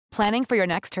Planning for your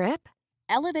next trip?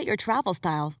 Elevate your travel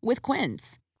style with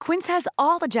Quince. Quince has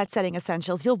all the jet-setting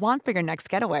essentials you'll want for your next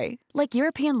getaway, like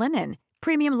European linen,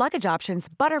 premium luggage options,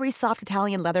 buttery soft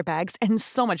Italian leather bags, and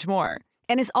so much more.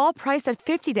 And is all priced at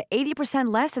 50 to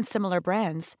 80% less than similar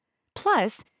brands.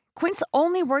 Plus, Quince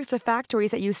only works with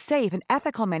factories that use safe and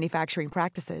ethical manufacturing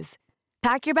practices.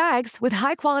 Pack your bags with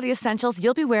high-quality essentials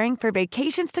you'll be wearing for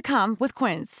vacations to come with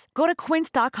Quince. Go to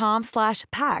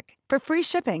quince.com/pack for free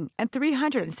shipping and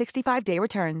 365-day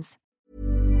returns.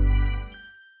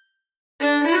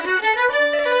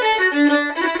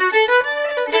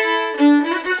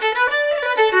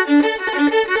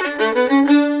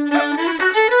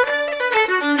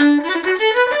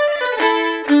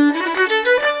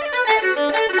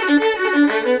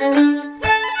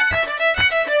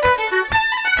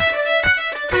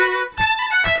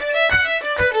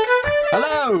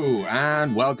 Hello,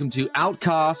 and welcome to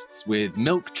Outcasts with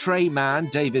Milk Tray Man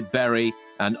David Berry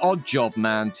and Odd Job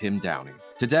Man Tim Downing.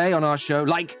 Today on our show,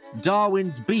 like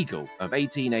Darwin's Beagle of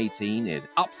 1818, it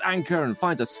ups anchor and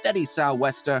finds a steady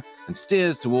sou'wester and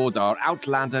steers towards our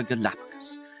outlander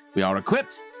Galapagos. We are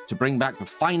equipped to bring back the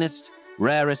finest,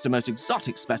 rarest and most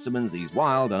exotic specimens these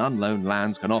wild and unknown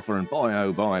lands can offer, and boy,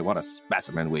 oh boy, what a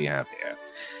specimen we have here.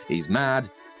 He's mad,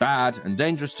 bad and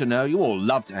dangerous to know. You all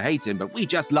love to hate him, but we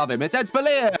just love him. It's Ed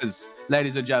Spaliers,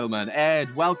 ladies and gentlemen.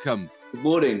 Ed, welcome. Good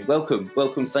morning. Welcome.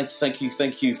 Thank you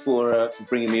for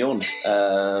bringing me on.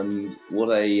 What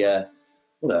a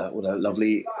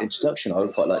lovely introduction. I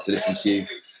would quite like to listen to you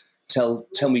tell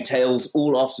me tales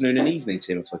all afternoon and evening,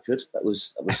 Tim, if I could. That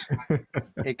was.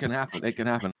 It can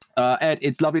happen. Ed,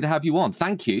 it's lovely to have you on.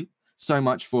 Thank you so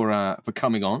much for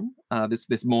coming on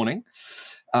this morning.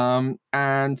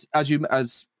 And as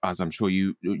I'm sure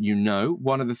you know,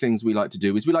 one of the things we like to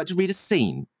do is we like to read a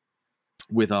scene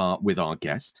with our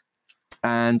guest.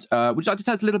 And would you like to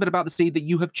tell us a little bit about the scene that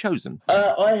you have chosen?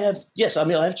 I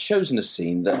have chosen a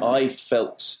scene that I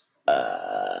felt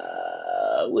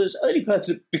was only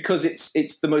pertinent because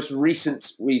it's the most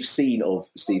recent we've seen of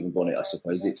Stephen Bonnet, I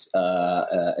suppose. It's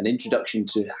an introduction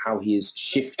to how he has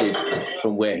shifted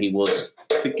from where he was.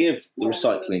 Forgive the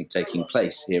recycling taking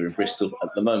place here in Bristol at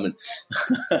the moment.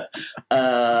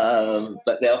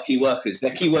 But they are key workers.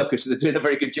 They're key workers, so they're doing a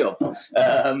very good job.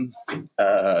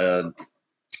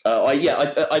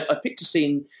 I picked a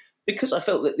scene because I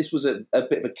felt that this was a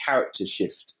bit of a character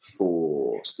shift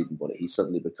for Stephen Bonnet. He's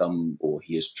suddenly become, or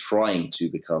he is trying to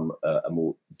become, a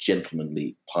more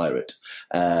gentlemanly pirate.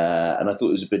 And I thought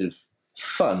it was a bit of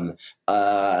fun.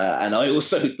 And I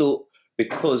also thought,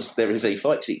 because there is a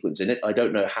fight sequence in it, I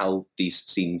don't know how these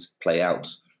scenes play out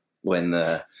when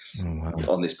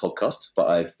on this podcast, but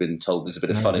I've been told there's a bit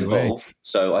of fun involved.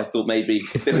 So I thought maybe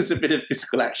if there was a bit of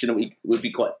physical action, it would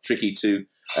be quite tricky to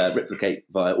replicate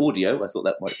via audio. I thought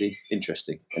that might be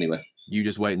interesting. Anyway, you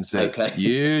just wait and see. Okay.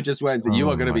 You just wait and see. You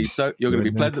are going to be you're going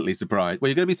to be pleasantly surprised. Well,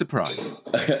 you're going to be surprised.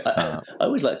 I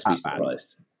always like to be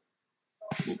surprised.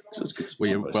 So it's good to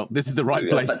be well, this is the right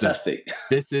place. Fantastic.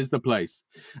 This is the place.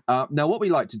 Now, what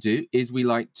we like to do is we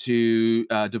like to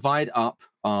divide up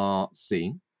our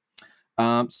scene.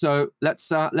 So let's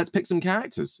pick some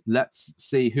characters. Let's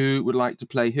see who would like to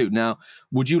play who. Now,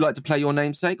 would you like to play your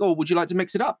namesake, or would you like to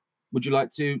mix it up? Would you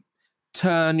like to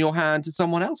turn your hand to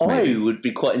someone else? Maybe? I would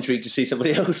be quite intrigued to see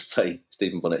somebody else play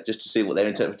Stephen Bonnet, just to see what their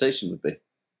interpretation would be.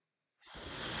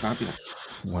 Fabulous.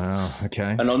 Wow.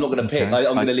 Okay. And I'm not going to pick.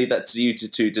 I'm going to leave that to you to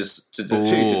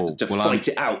fight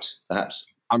it out, perhaps.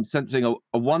 I'm sensing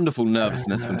a wonderful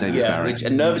nervousness from David Barry.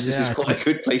 And nervousness is quite a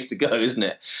good place to go, isn't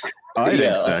it? I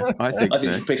think so. I think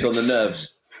you pick on the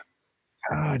nerves.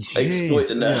 Oh, exploit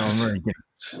the nerves.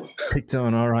 Picked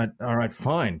on. All right.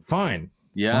 Fine.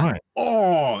 Yeah. Fine.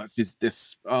 Oh, that's just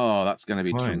this. Oh, that's going to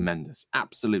be tremendous.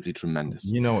 Absolutely tremendous.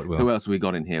 You know it will. Who else have we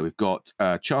got in here? We've got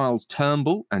Charles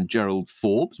Turnbull and Gerald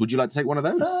Forbes. Would you like to take one of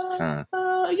those?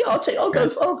 Yeah,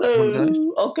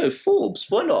 I'll go Forbes.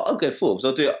 Why not? I'll go Forbes.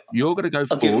 I'll do it. You're going to go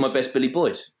Forbes. I'll give it my best Billy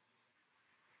Boyd.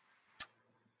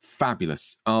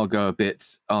 Fabulous. I'll go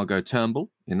Turnbull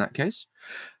in that case.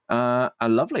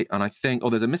 Lovely. And I think,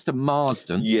 there's a Mr.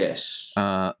 Marsden. Yes.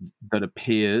 That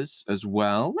appears as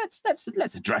well. Let's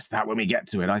address that when we get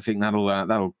to it. I think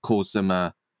that'll cause some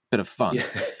bit of fun. Yeah.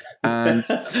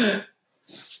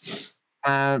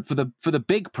 And for the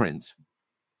big print,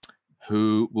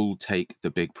 who will take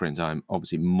the big print? I'm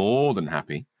obviously more than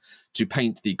happy to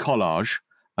paint the collage.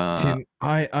 Tim,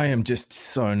 I am just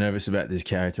so nervous about this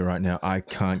character right now. I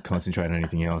can't concentrate on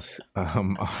anything else. I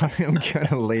am going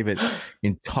to leave it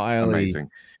entirely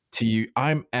to you.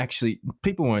 I'm actually,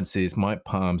 people won't see this, my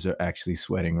palms are actually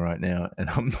sweating right now, and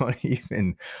I'm not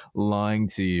even lying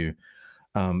to you.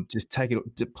 Just take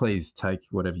it. Please take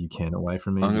whatever you can away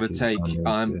from me. I'm going to take.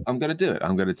 I'm going to do it.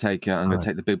 I'm going to take. I'm going to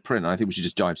take the big print. I think we should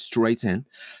just dive straight in,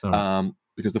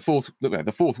 because the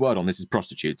fourth word on this is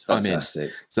prostitutes. Fantastic. I'm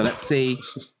in. So let's see.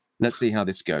 Let's see how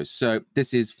this goes. So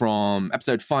this is from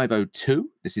episode 502.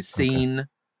 This is scene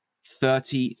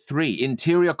 33.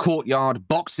 Interior courtyard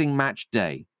boxing match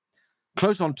day.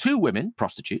 Close on 2 women,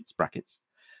 prostitutes, brackets,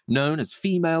 known as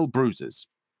female bruisers,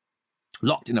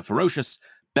 locked in a ferocious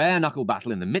bare-knuckle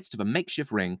battle in the midst of a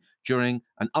makeshift ring during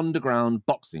an underground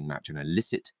boxing match, an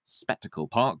illicit spectacle,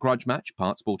 part grudge match,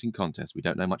 part sporting contest. We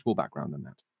don't know much more background than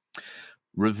that.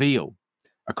 Reveal.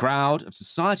 A crowd of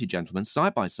society gentlemen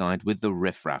side by side with the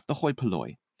riffraff, the hoi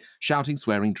polloi, shouting,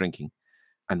 swearing, drinking,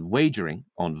 and wagering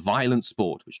on violent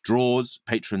sport, which draws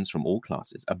patrons from all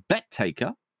classes. A bet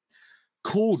taker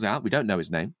calls out, we don't know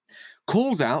his name,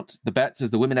 calls out the bets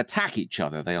as the women attack each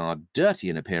other. They are dirty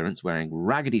in appearance, wearing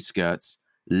raggedy skirts,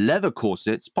 leather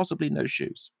corsets, possibly no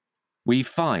shoes. We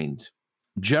find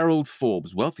Gerald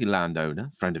Forbes, wealthy landowner,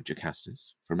 friend of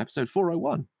Jocasta's, from episode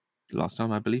 401, the last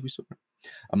time I believe we saw him,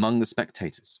 among the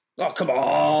spectators. Oh, come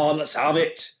on, let's have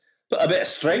it. Put a bit of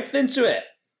strength into it.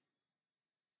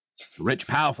 Rich,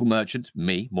 powerful merchant,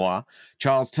 moi,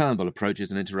 Charles Turnbull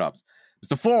approaches and interrupts.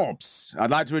 Mr. Forbes,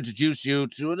 I'd like to introduce you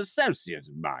to an associate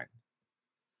of mine.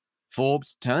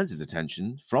 Forbes turns his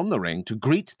attention from the ring to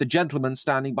greet the gentleman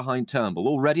standing behind Turnbull.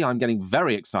 Already I'm getting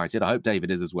very excited, I hope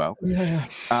David is as well,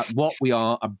 what we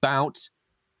are about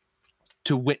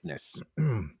to witness.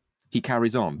 He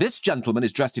carries on. This gentleman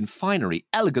is dressed in finery,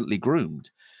 elegantly groomed,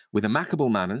 with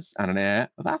immaculate manners and an air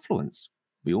of affluence.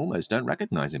 We almost don't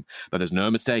recognize him, but there's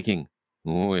no mistaking.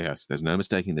 Oh, yes, there's no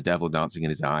mistaking the devil dancing in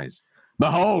his eyes.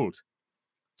 Behold,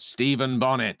 Stephen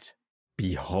Bonnet.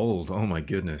 Behold, oh my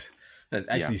goodness. It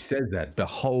actually says that.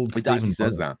 Behold, It actually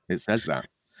says that. It says that.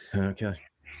 Okay.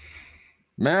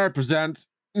 May I present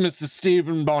Mr.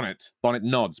 Stephen Bonnet? Bonnet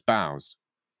nods, bows.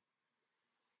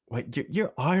 Wait,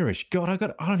 you're Irish. God,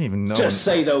 I don't even know. Just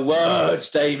say the words,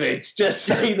 David. Just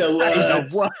say the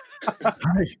words.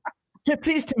 Yeah,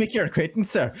 pleased to make your acquaintance,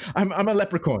 sir. I'm a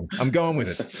leprechaun. I'm going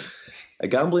with it. A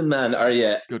gambling man, are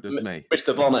you? Goodness me.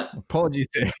 Mr. Bonnet. Apologies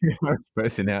to every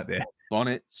person out there.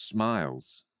 Bonnet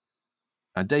smiles.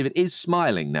 And David is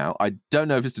smiling now. I don't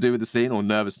know if it's to do with the scene or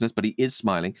nervousness, but he is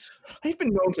smiling. I've been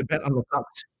known to bet on the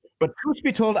cups, but truth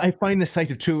be told, I find the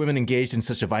sight of 2 women engaged in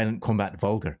such a violent combat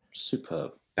vulgar.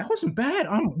 Superb. That wasn't bad.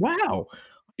 Wow.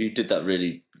 You did that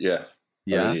really, yeah.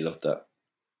 I really loved that.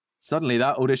 Suddenly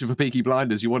that audition for Peaky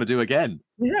Blinders you want to do again.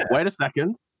 Yeah. Wait a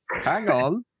second. Hang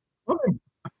on.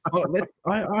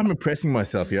 I'm impressing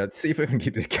myself here. Let's see if I can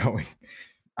keep this going.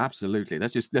 Absolutely.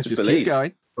 Let's just keep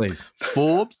going. Please.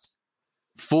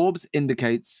 Forbes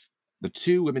indicates the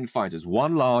 2 women fighters,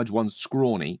 one large, one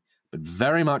scrawny, but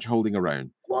very much holding her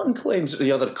own. One claims that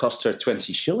the other cost her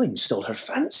 20 shillings, stole her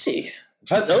fancy.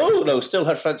 Oh, no, still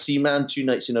her fancy man 2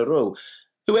 nights in a row.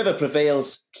 Whoever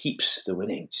prevails keeps the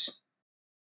winnings.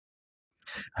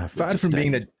 Far from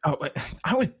being that, I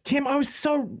was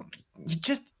so. You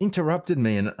just interrupted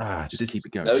me, and just keep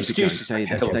it going. No excuses. Stay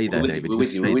there, David. We're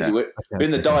with you. We're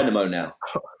in the dynamo now.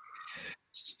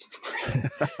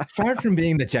 Far from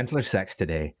being the gentler sex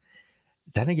today,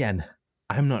 then again,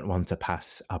 I'm not one to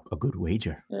pass up a good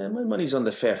wager. My money's on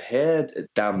the fair-haired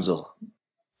damsel.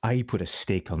 I put a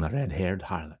stake on the red-haired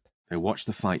harlot. They watch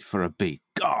the fight for a beat.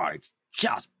 God, it's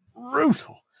just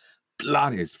brutal.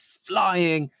 Blood is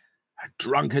flying. A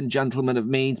drunken gentleman of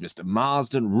means, Mr.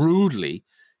 Marsden, rudely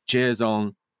cheers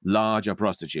on larger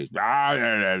prostitutes.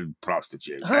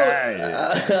 Prostitutes.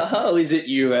 How is it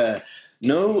you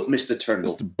know Mr.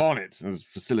 Turnbull? Mr. Bonnet has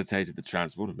facilitated the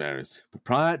transport of various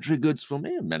proprietary goods for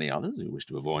me and many others who wish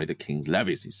to avoid the king's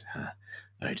levies. He's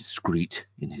very discreet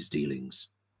in his dealings.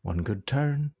 One good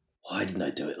turn. Why didn't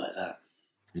I do it like that?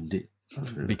 Indeed.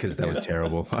 Because that was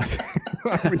terrible. I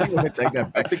really want to take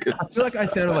that back. I feel like I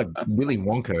sounded like Willy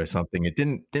Wonka or something. It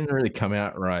didn't really come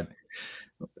out right.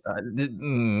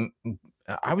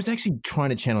 I was actually trying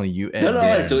to channel you. No,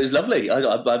 I thought it was lovely. I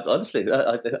honestly.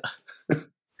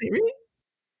 Really?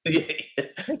 Yeah.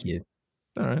 Thank you.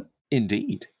 All right.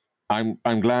 Indeed.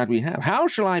 I'm glad we have. How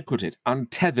shall I put it?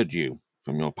 Untethered you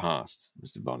from your past,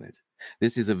 Mr. Bonnet.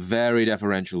 This is a very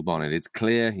deferential Bonnet. It's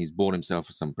clear he's bought himself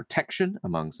some protection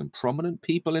among some prominent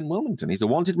people in Wilmington. He's a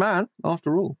wanted man,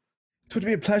 after all. It would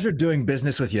be a pleasure doing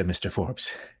business with you, Mr.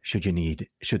 Forbes, should the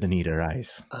need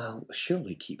arise. I'll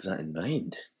surely keep that in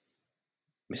mind,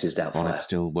 Mrs. Doubtfire. Bonnet's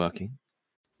still working.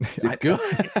 It's good.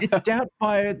 It's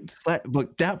Doubtfire.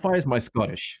 Look, Doubtfire is my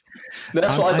Scottish. No,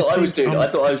 that's what I thought I was doing. I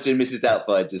thought I was doing Mrs.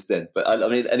 Doubtfire just then. But I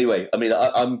mean, anyway,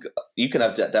 I'm. You can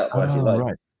have Doubtfire if you like.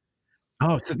 Right.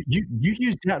 Oh, so you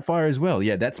use Doubtfire as well?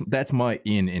 Yeah, that's my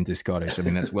into Scottish. I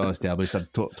mean, that's well established.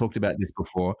 I've talked about this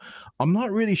before. I'm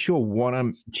not really sure what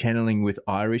I'm channeling with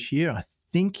Irish here. I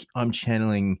think I'm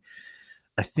channeling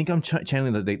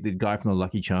the guy from the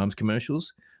Lucky Charms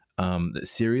commercials, the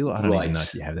cereal. I don't even know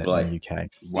if you have that in the UK.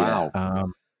 Wow.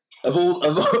 Of all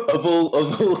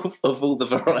the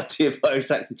variety of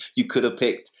Irish accents you could have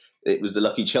picked, it was the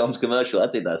Lucky Charms commercial. I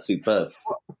think that's superb.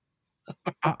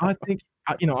 I think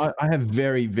I have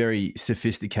very, very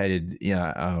sophisticated,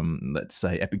 let's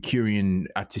say Epicurean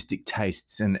artistic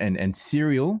tastes, and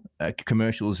cereal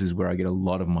commercials is where I get a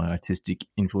lot of my artistic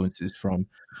influences from.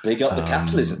 Big up the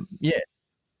capitalism. Yeah.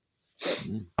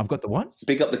 I've got the what?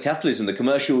 Big up the capitalism, the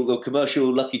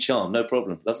commercial Lucky Charm, no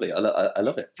problem. Lovely. I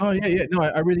love it. Oh yeah. No,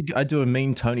 I do a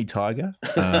mean Tony Tiger.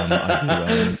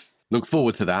 Look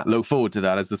forward to that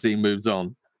as the scene moves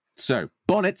on. So,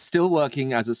 Bonnet's still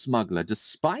working as a smuggler,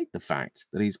 despite the fact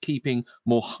that he's keeping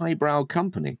more highbrow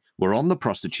company. We're on the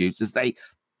prostitutes as they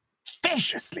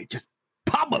viciously just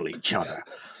pummel each other.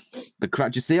 The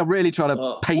crowd, you see, I'm really trying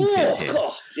to paint it here.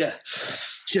 God, yeah.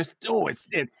 It's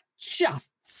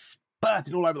just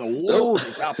spurted all over the walls.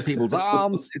 It's up people's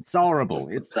arms. It's horrible.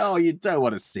 You don't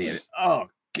want to see it. Oh,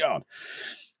 God.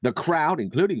 The crowd,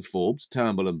 including Forbes,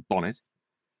 Turnbull, and Bonnet,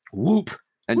 whoop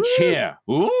and cheer.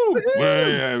 Ooh.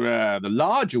 The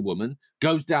larger woman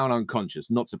goes down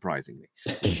unconscious, not surprisingly.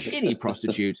 The skinny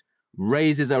prostitute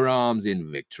raises her arms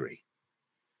in victory.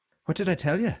 What did I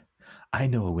tell you? I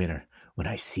know a winner when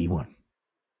I see one.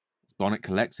 Bonnet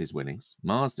collects his winnings.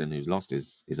 Marsden, who's lost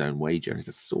his own wager and is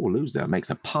a sore loser, makes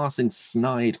a passing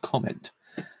snide comment.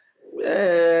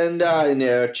 And I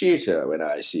know a cheater when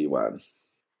I see one.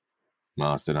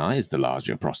 Marsden eyes the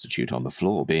larger prostitute on the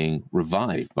floor, being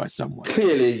revived by someone.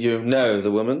 Clearly you know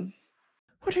the woman.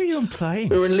 What are you implying?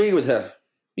 We were in league with her.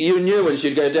 You knew when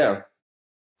she'd go down.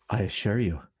 I assure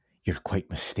you, you're quite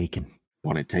mistaken.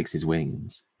 Bonnet takes his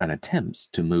wings and attempts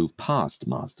to move past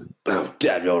Marsden. Oh,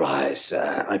 damn your eyes,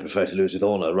 sir. I prefer to lose with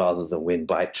honour rather than win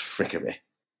by trickery.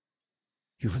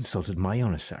 You've insulted my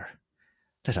honour, sir.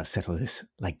 Let us settle this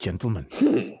like gentlemen.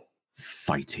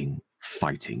 Fighting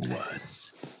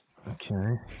words.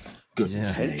 Okay.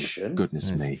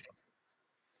 Goodness me.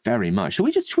 Very much.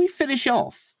 Should we finish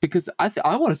off? Because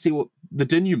I want to see what the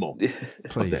denouement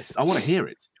of this. I want to hear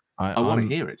it. I want to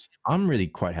hear it. I'm really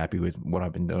quite happy with what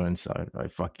I've been doing, so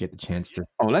if I get the chance to.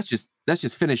 Oh, let's just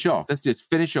finish off. Let's just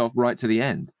finish off right to the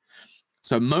end.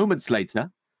 So moments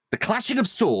later, the clashing of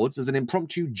swords as an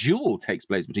impromptu duel takes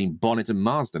place between Bonnet and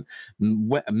Marsden.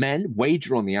 Men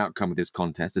wager on the outcome of this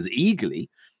contest as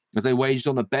eagerly as they waged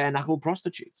on the bare-knuckle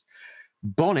prostitutes.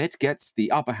 Bonnet gets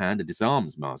the upper hand and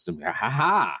disarms Marsden,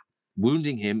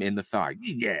 wounding him in the thigh.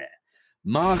 Yeah.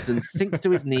 Marsden sinks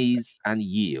to his knees and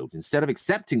yields. Instead of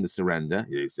accepting the surrender,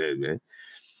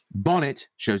 Bonnet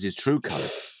shows his true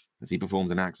colours as he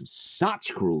performs an act of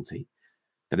such cruelty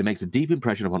that it makes a deep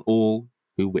impression upon all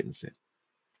who witness it.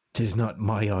 'Tis not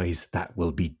my eyes that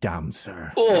will be damned,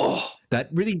 sir. Oh,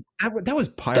 that was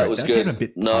pirate. That was good.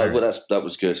 That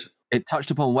was good. It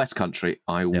touched upon West Country.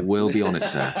 I will be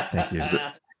honest there. Thank you.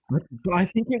 But I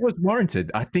think it was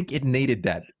warranted. I think it needed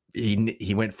that.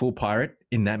 He went full pirate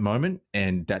in that moment,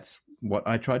 and that's what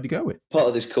I tried to go with. Part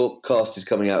of this cast is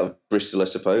coming out of Bristol, I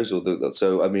suppose,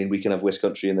 so I mean, we can have West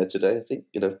Country in there today. I think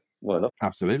why not?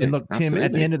 Absolutely. And look, Tim,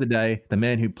 at the end of the day, the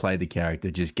man who played the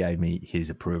character just gave me his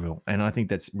approval, and I think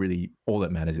that's really all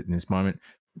that matters in this moment.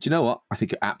 Do you know what? I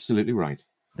think you're absolutely right.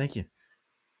 Thank you.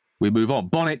 We move on.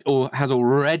 Bonnet has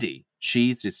already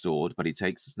sheathed his sword, but he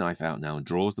takes his knife out now and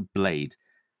draws the blade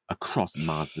across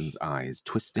Marsden's eyes,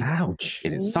 twisting it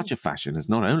in such a fashion as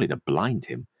not only to blind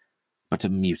him, but to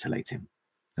mutilate him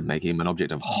and make him an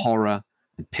object of horror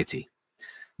and pity.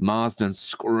 Marsden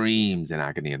screams in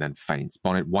agony and then faints.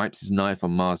 Bonnet wipes his knife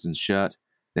on Marsden's shirt,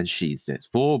 then sheathes it.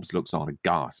 Forbes looks on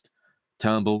aghast.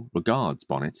 Turnbull regards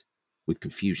Bonnet with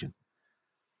confusion.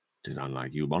 "'Tis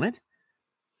unlike you, Bonnet.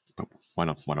 But why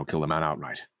not kill the man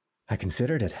outright?" I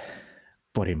considered it,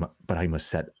 but I must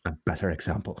set a better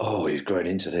example. Oh, he's grown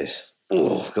into this.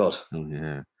 Oh, God. Oh,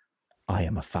 yeah. I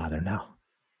am a father now.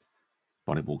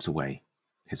 Bonnet walks away.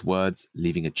 His words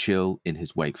leaving a chill in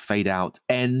his wake. Fade out.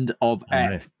 End of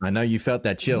ep. I know you felt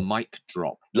that chill. Mic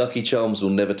drop. Lucky Charms will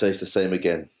never taste the same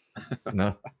again.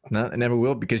 No, it never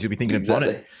will, because you'll be thinking of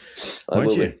Bonnet.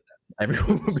 Won't you?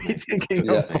 Everyone will be thinking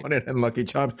of Bonnet and Lucky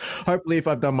Charms. Hopefully, if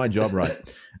I've done my job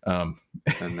right.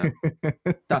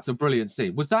 That's a brilliant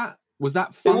scene. Was that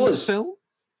fun to film?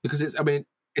 Because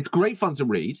it's great fun to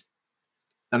read,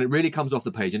 and it really comes off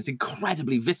the page, and it's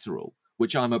incredibly visceral,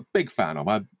 which I'm a big fan of.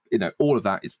 All of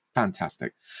that is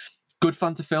fantastic. Good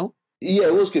fun to film. Yeah,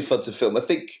 it was good fun to film. I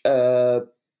think. I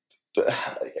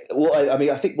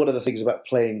think one of the things about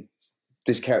playing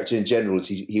this character in general is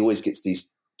he always gets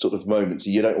these sort of moments.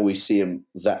 You don't always see him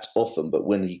that often, but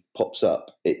when he pops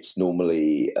up, it's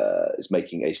normally it's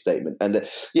making a statement. And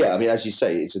as you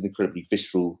say, it's an incredibly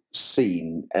visceral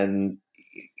scene, and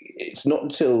it's not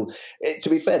until, to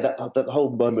be fair, that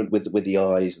whole moment with the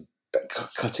eyes,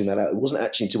 cutting that out, it wasn't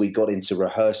actually until we got into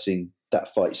rehearsing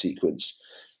that fight sequence.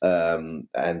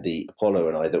 And the Apollo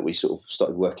and I, that we sort of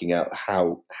started working out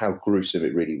how gruesome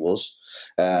it really was.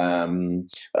 But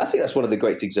I think that's one of the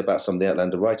great things about some of the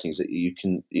Outlander writing, is that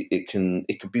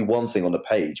it could be one thing on a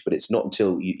page, but it's not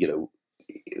until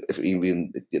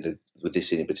with this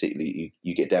scene in particular,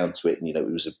 you get down to it, and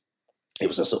it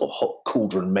was a sort of hot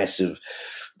cauldron mess of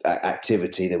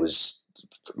activity. There was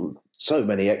so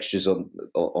many extras on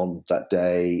that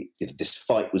day. This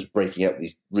fight was breaking out with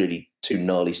these really two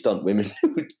gnarly stunt women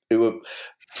who were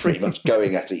pretty much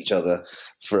going at each other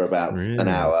for about an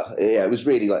hour. Yeah, it was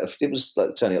really like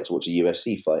turning up to watch a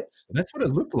UFC fight. That's what it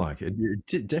looked like. It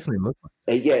definitely looked like.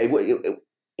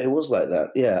 It was like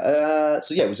that. Yeah.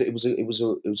 It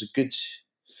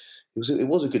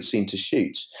was a good scene to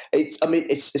shoot.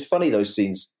 It's funny, those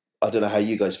scenes. I don't know how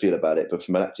you guys feel about it, but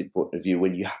from an acting point of view,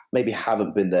 when you maybe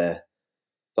haven't been there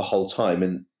the whole time,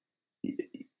 and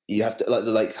you have to like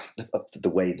the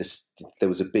way there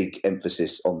was a big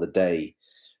emphasis on the day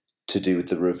to do with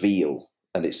the reveal,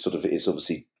 and it's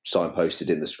obviously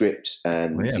signposted in the script,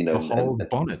 and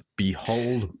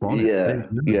behold Bonnet. Yeah,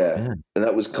 and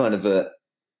that was kind of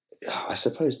I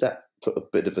suppose that put a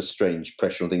bit of a strange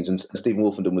pressure on things, and Stephen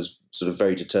Wolfenden was sort of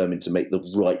very determined to make the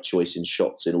right choice in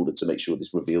shots in order to make sure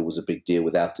this reveal was a big deal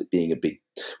without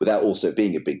also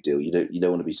being a big deal. You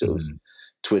don't want to be sort of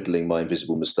twiddling my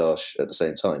invisible moustache at the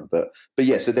same time. But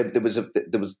yeah, so there was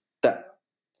that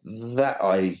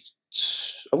I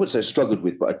wouldn't say I struggled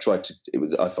with, but I tried to.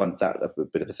 I find that a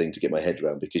bit of a thing to get my head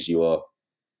around, because you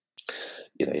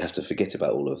have to forget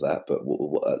about all of that, but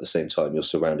at the same time you're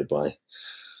surrounded by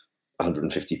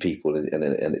 150 people, and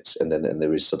then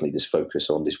there is suddenly this focus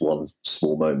on this one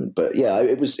small moment. But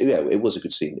it was a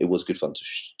good scene. It was good fun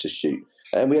to shoot,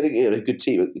 and we had a good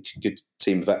team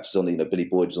of actors on. Billy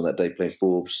Boyd was on that day playing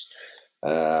Forbes.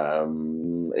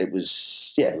 It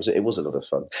was a lot of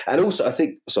fun, and also I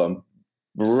think so. I'm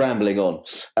rambling on,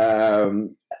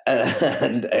 and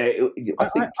I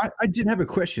did have a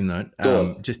question though.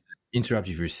 Just to interrupt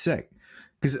you for a sec,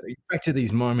 because back to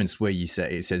these moments where you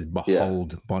say it says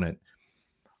 "Behold Bonnet."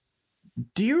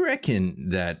 Do you reckon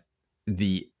that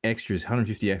the extras,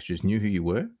 150 extras, knew who you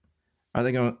were? Are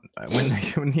they going when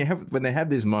they have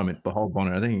this moment, "Behold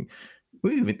Bonnet"? Are they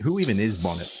who even is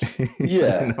Bonnet?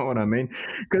 Yeah, you know what I mean?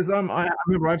 Because I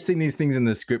remember I've seen these things in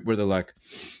the script where they're like,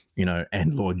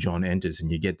 and Lord John enters,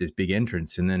 and you get this big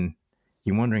entrance, and then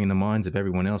you're wondering in the minds of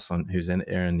everyone else who's in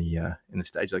the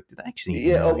stage, like, did they actually?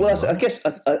 Yeah, well, I guess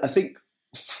I think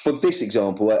for this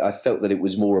example, I felt that it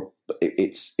was more.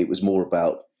 It was more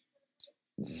about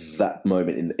that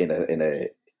moment in a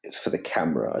for the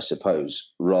camera, I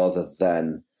suppose, rather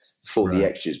than for the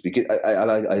extras. Because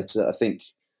I think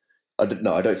I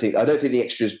don't think the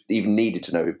extras even needed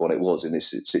to know who Bonnet was in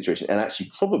this situation, and actually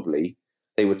probably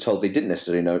they were told they didn't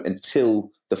necessarily know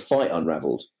until the fight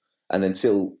unravelled, and then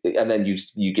you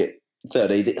get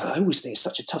third AD. I always think it's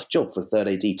such a tough job for a third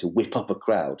AD to whip up a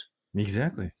crowd.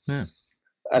 Exactly. Yeah.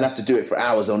 And have to do it for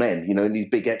hours on end, in these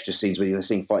big extra scenes where you're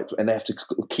seeing fight, and they have to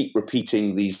keep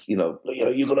repeating these, you've got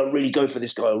to really go for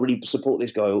this guy, or really support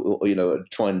this guy, or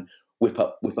try and whip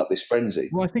up this frenzy.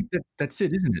 Well, I think that's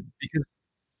it, isn't it? Because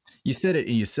you said it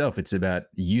yourself. It's about,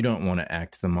 you don't want to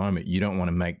act the moment. You don't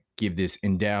want to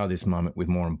endow this moment with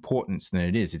more importance than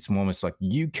it is. It's almost like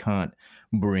you can't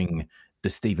bring the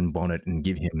Stephen Bonnet and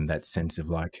give him that sense of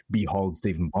like, behold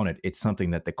Stephen Bonnet. It's something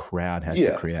that the crowd has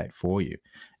to create for you.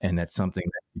 And that's something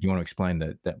that, if you want to explain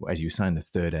that as you were saying, the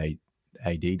third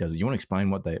AD does it. You want to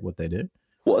explain what they do?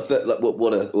 What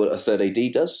a third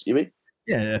AD does, you mean?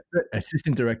 Yeah,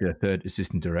 assistant director, third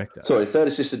assistant director. Sorry, third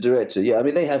assistant director. Yeah, I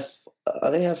mean, they have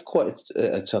quite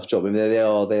a tough job. I mean, they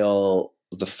are the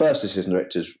first assistant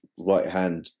director's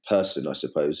right-hand person, I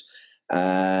suppose.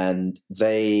 But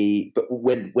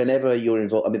whenever you're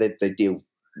involved, I mean, they deal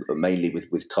mainly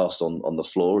with cast on the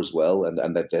floor as well,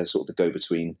 and they're sort of the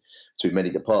go-between between many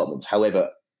departments. However,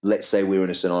 let's say we're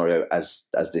in a scenario as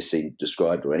this scene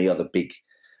described, or any other big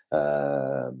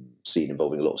scene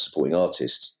involving a lot of supporting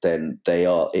artists, then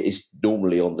it is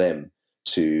normally on them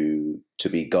to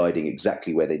be guiding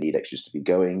exactly where they need extras to be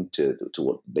going, to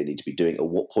what they need to be doing, at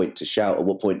what point to shout, at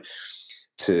what point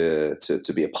to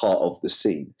be a part of the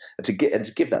scene and to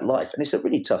give that life. And it's a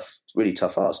really tough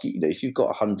ask. You know, if you've got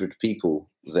 100 people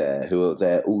there who are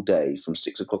there all day from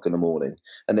 6 o'clock in the morning,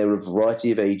 and they're a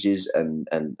variety of ages and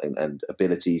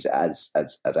abilities as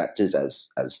actors, as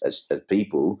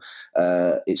people,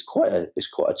 it's quite a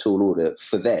tall order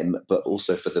for them, but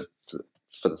also for the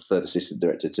third assistant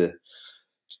director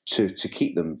to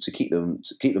keep them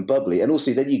bubbly. And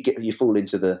also then you fall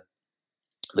into the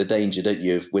danger, don't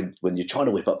you, of when you're trying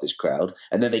to whip up this crowd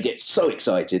and then they get so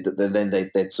excited that then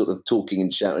they're sort of talking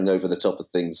and shouting over the top of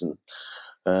things. And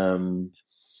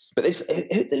but there's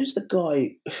the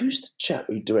guy, who's the chap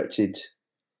who directed,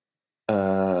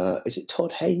 is it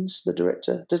Todd Haynes, the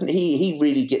director? Doesn't he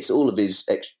really gets all of his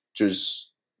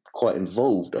extras quite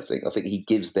involved, I think he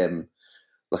gives them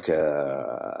like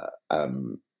an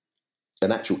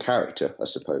actual character, I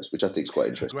suppose, which I think is quite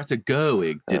interesting. Greta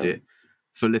Gerwig did it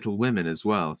for Little Women as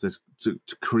well, to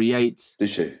create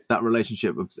that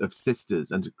relationship of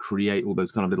sisters and to create all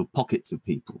those kind of little pockets of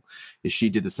people. She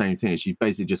did the same thing. She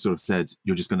basically just sort of said,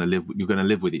 you're going to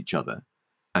live with each other,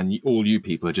 and all you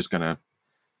people are just going to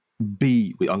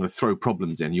I'm going to throw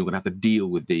problems in. You're going to have to deal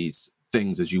with these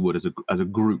things as you would as a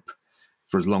group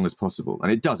for as long as possible.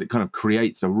 And it kind of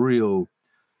creates a real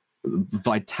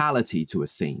vitality to a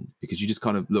scene, because you just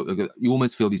kind of you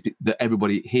almost feel that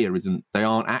everybody here they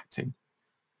aren't acting.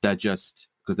 They're just,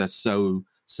 because they're so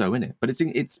in it. But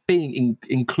it's being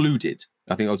included.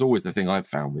 I think that was always the thing I've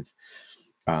found with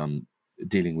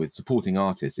dealing with supporting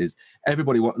artists is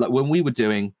everybody, like when we were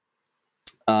doing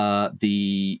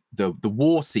the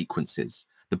war sequences,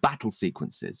 the battle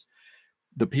sequences,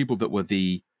 the people that were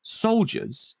the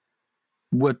soldiers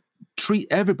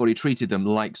everybody treated them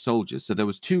like soldiers. So there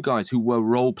was 2 guys who were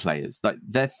role players. Like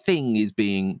their thing is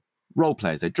being role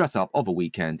players. They dress up of a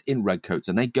weekend in red coats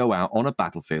and they go out on a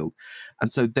battlefield.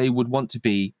 And so they would want to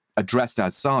be addressed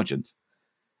as sergeant,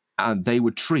 and they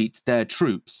would treat their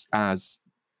troops and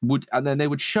then they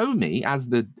would show me as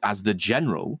the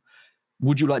general,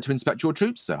 would you like to inspect your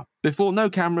troops, sir? Before, no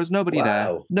cameras, nobody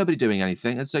there, nobody doing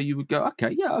anything. And so you would go,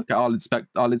 okay, I'll inspect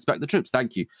the troops.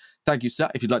 Thank you, sir.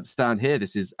 If you'd like to stand here,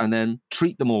 and then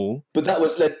treat them all. But that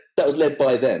was led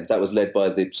by them. That was led by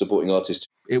the supporting artist.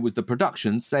 It was the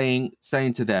production saying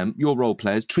to them, your role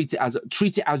players, treat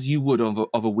it as you would of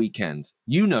a weekend.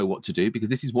 You know what to do, because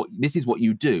this is what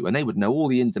you do. And they would know all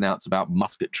the ins and outs about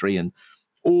musketry and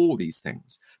all these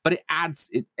things. But it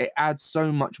adds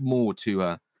so much more to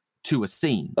a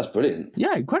scene. That's brilliant.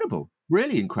 Yeah, incredible.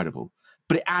 Really incredible.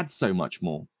 But it adds so much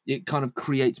more. It kind of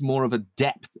creates more of a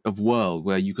depth of world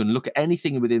where you can look at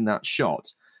anything within that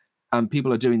shot and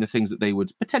people are doing the things that they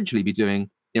would potentially be doing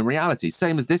in reality.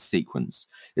 Same as this sequence.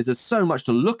 There's so much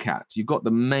to look at. You've got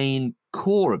the main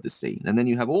core of the scene, and then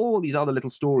you have all these other little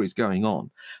stories going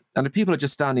on. And if people are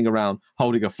just standing around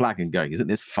holding a flag and going, isn't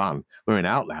this fun? We're in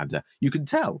Outlander. You can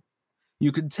tell.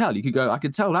 You could go, I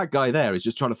can tell that guy there is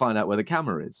just trying to find out where the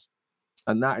camera is.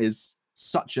 And that is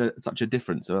such a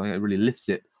difference. So I think it really lifts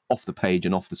it off the page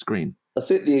and off the screen. I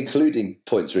think the including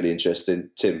point's really interesting,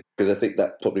 Tim, because I think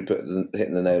that probably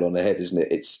hitting the nail on the head, isn't it?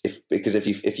 Because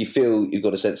if you feel you've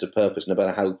got a sense of purpose, no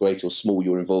matter how great or small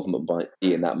your involvement might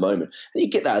be in that moment, and you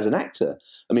get that as an actor.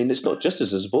 I mean, it's not just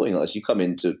as a supporting artist. You come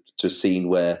into a scene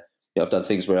where I've done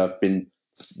things where I've been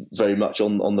very much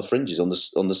on the fringes, on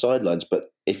the sidelines.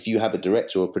 But if you have a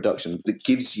director or a production that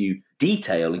gives you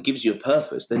detail and gives you a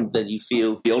purpose, then you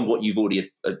feel beyond what you've already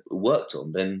worked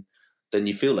on. Then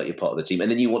you feel like you're part of the team,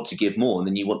 and then you want to give more, and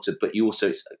then you want to. But you're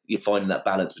finding that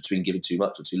balance between giving too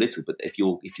much or too little. But if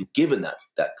you're given that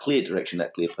clear direction,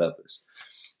 that clear purpose,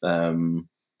 then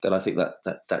I think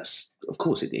that's of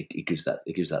course it gives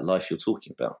that life you're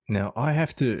talking about. Now I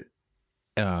have to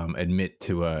admit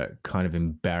to a kind of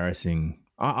embarrassing.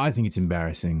 I think it's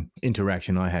embarrassing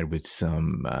interaction I had with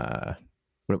some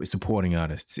supporting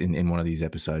artists in one of these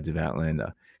episodes of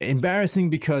Outlander. Embarrassing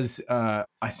because I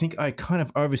think I kind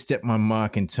of overstepped my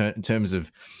mark in terms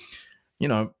of,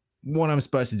 what I'm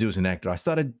supposed to do as an actor. I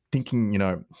started thinking,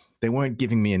 they weren't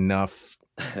giving me enough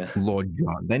Lord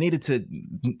John. They needed to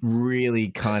really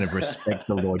kind of respect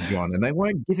the Lord John, and they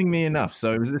weren't giving me enough.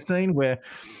 So it was the scene where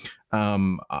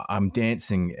I'm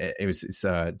dancing. It's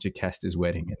Jocasta's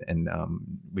wedding, and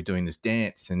we're doing this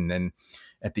dance, and then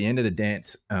at the end of the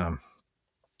dance,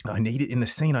 I needed in the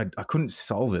scene. I couldn't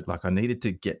solve it. Like I needed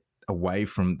to get away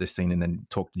from the scene and then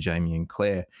talk to Jamie and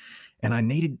Claire, and I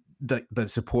needed the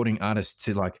supporting artist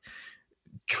to like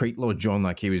treat Lord John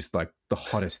like he was like the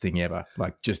hottest thing ever.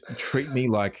 Like, just treat me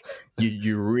like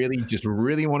you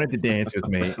really wanted to dance with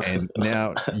me, and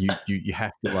now you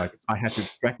have to, like, I have to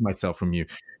extract myself from you.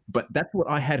 But that's what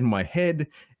I had in my head,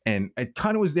 and it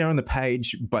kind of was there on the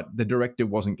page, but the director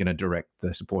wasn't going to direct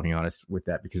the supporting artist with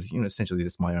that because, essentially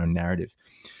that's my own narrative.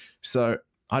 So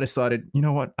I decided, you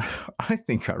know what, I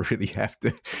think I really have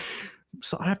to.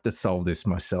 So I have to solve this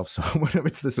myself. So I went over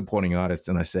to the supporting artist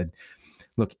and I said,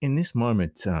 look, in this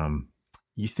moment,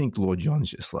 you think Lord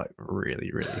John's just like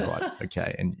really, really hot,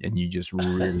 okay? And you just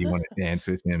really want to dance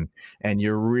with him, and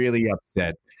you're really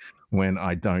upset when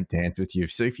I don't dance with you.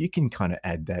 So if you can kind of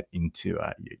add that into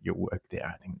your work there,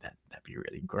 I think that'd be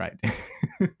really great.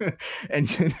 And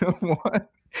you know what?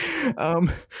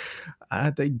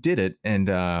 They did it, and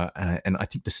I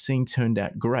think the scene turned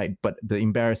out great. But the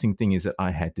embarrassing thing is that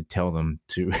I had to tell them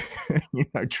to,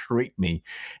 treat me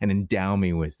and endow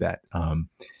me with that.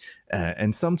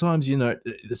 And sometimes,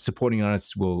 the supporting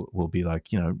artists will be like,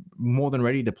 more than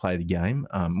ready to play the game,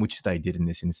 which they did in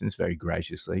this instance very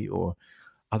graciously. Or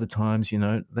other times,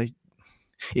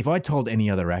 if I told any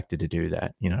other actor to do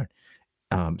that,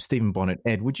 Stephen Bonnet,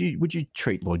 Ed, would you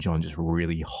treat Lord John just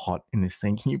really hot in this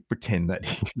thing? Can you pretend that?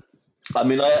 I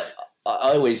mean, I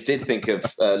always did think of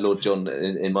Lord John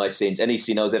in my scenes. Any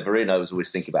scene I was ever in, I was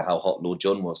always thinking about how hot Lord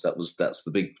John was. That was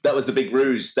the big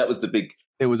ruse. That was the big.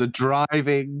 It was a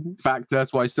driving factor.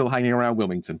 That's why he's still hanging around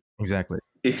Wilmington. Exactly.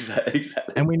 Exactly.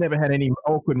 And we never had any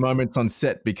awkward moments on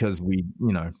set because we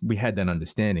had that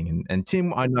understanding. And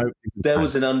Tim, I know there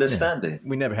was an understanding.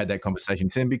 We never had that conversation,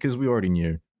 Tim, because we already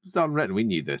knew. It's unwritten. We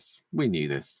knew this.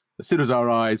 As soon as our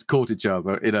eyes caught each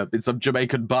other in some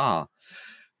Jamaican bar,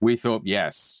 we thought,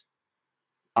 yes,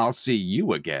 I'll see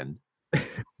you again.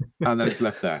 And then it's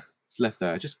left there. It's left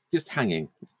there, just hanging.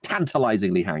 It's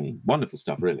tantalizingly hanging. Wonderful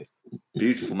stuff, really.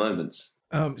 Beautiful moments.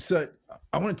 So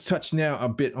I want to touch now a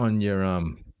bit on your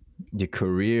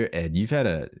career, Ed. You had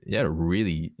a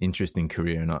really interesting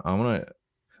career, and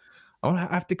I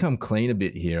have to come clean a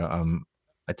bit here.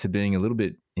 To being a little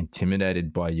bit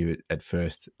intimidated by you at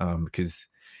first, because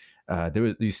there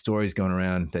were these stories going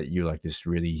around that you're like this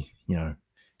really,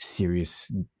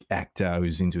 serious actor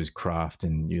who's into his craft,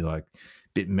 and you're like a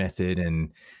bit method,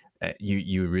 and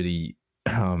you really.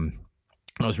 I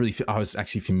was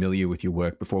actually familiar with your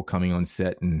work before coming on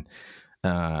set, and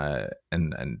I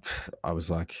was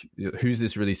like, who's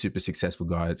this really super successful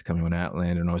guy that's coming on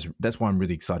Outlander? And that's why I'm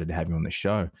really excited to have you on the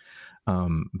show.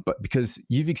 But because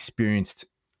you've experienced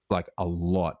like a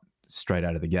lot straight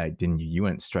out of the gate, didn't you? You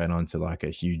went straight on to like a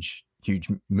huge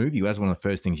movie. That was one of the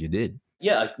first things you did.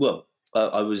 Yeah, well,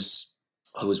 I was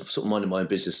sort of minding my own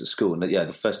business at school, and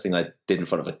the first thing I did in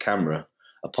front of a camera,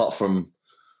 apart from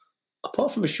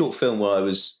a short film where I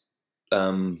was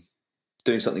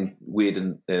doing something weird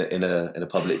in a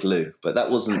public loo, but that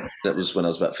was when I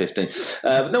was about 15.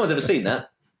 No one's ever seen that.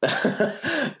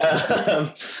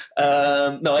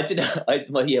 No, I didn't.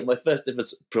 My first ever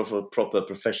proper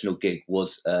professional gig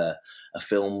was a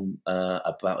film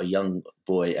about a young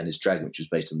boy and his dragon, which was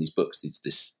based on these books,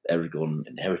 this Eragon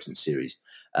Inheritance series.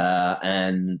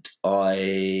 And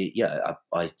I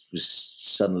was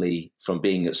suddenly, from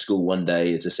being at school one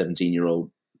day as a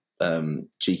 17-year-old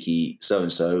cheeky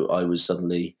so-and-so, I was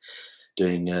suddenly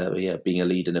doing being a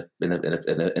lead in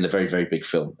a very, very big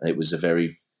film. And it was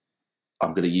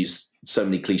I'm going to use so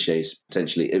many cliches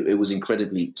potentially. It was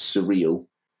incredibly surreal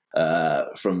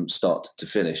from start to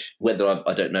finish. Whether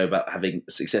I don't know about having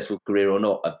a successful career or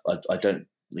not, I don't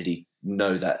really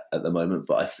know that at the moment,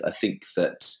 but I think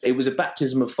that it was a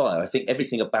baptism of fire. I think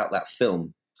everything about that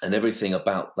film and everything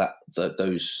about that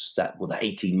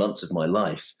 18 months of my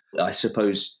life, I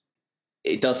suppose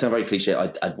it does sound very cliche.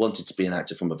 I wanted to be an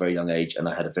actor from a very young age, and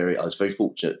I was very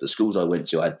fortunate. The schools I went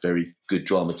to, I had very good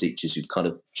drama teachers who kind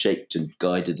of shaped and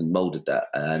guided and molded that,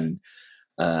 and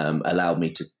allowed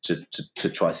me to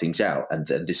try things out. And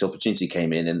then this opportunity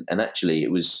came in, and actually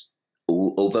it was,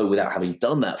 although without having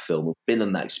done that film or been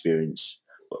in that experience,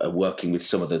 working with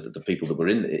some of the people that were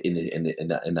in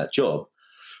that job,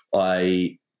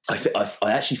 I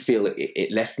actually feel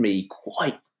it left me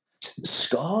quite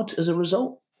scarred as a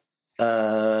result,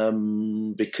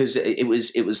 because it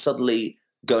was suddenly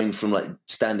going from like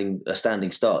a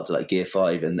standing start to like Gear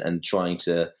 5 and trying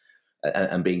to.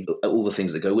 And being all the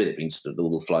things that go with it, being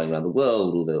all the flying around the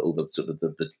world, all the sort of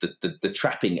the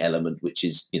trapping element, which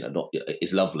is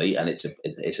is lovely, and it's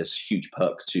a huge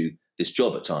perk to this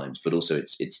job at times, but also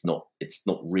it's not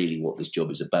really what this job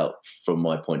is about from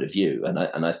my point of view, and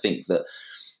I think that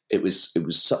it was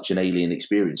such an alien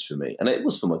experience for me, and it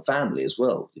was for my family as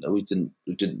well. We didn't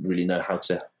really know how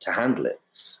to handle it.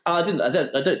 I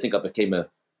don't think I became a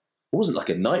wasn't like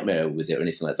a nightmare with it or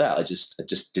anything like that. I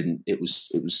just didn't. It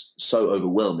was so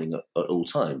overwhelming at all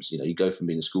times. You go from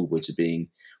being a schoolboy to being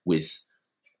with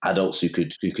adults who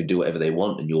could do whatever they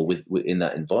want, and you're in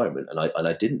that environment. And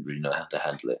I didn't really know how to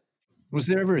handle it. Was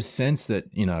there ever a sense that,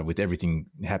 with everything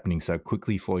happening so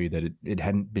quickly for you, that it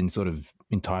hadn't been sort of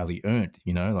entirely earned?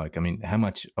 How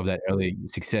much of that early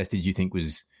success did you think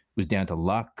was down to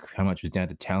luck? How much was down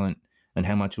to talent? And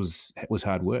how much was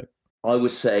hard work? I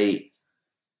would say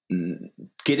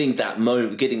getting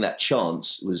that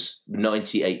chance was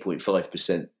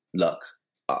 98.5% luck.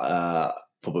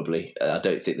 Probably. I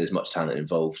don't think there's much talent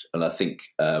involved. And I think,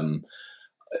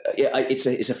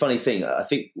 it's a funny thing. I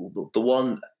think the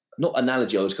one, not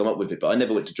analogy I always come up with it, but I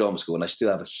never went to drama school, and I still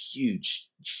have a huge,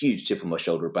 huge chip on my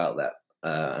shoulder about that.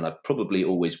 And I probably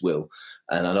always will.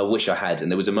 And I wish I had. And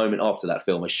there was a moment after that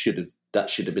film, that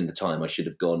should have been the time I should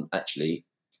have gone, actually,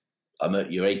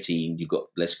 you're 18,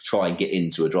 let's try and get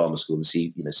into a drama school and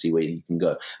see where you can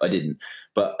go. I didn't.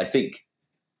 But I think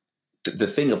the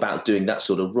thing about doing that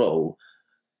sort of role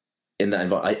in that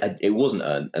environment, it wasn't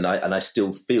earned, and I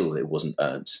still feel it wasn't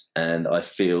earned. And I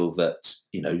feel that,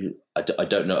 I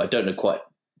don't know quite.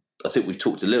 I think we've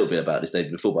talked a little bit about this,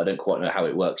 David, before, but I don't quite know how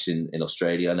it works in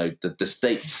Australia. I know that the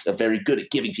States are very good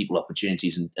at giving people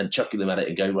opportunities and chucking them at it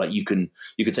and going, right, you can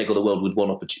take on the world with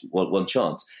one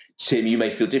chance. Tim, you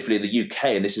may feel differently in the UK,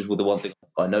 and this is the one thing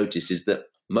I noticed is that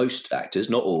most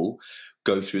actors, not all,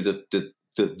 go through the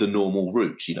normal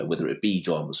route, whether it be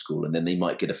drama school, and then they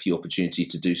might get a few opportunities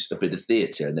to do a bit of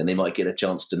theatre, and then they might get a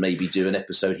chance to maybe do an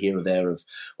episode here or there of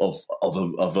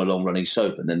a long running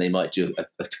soap, and then they might do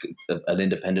an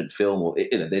independent film, or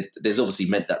there's obviously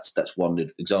that's one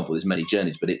example. There's many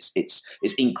journeys, but it's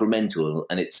incremental,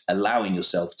 and it's allowing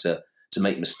yourself to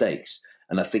make mistakes.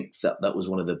 And I think that was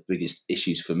one of the biggest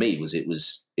issues for me. It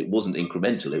wasn't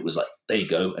incremental. It was like, there you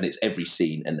go, and it's every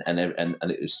scene, and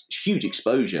it was huge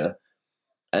exposure.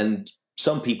 And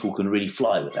some people can really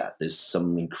fly with that. There's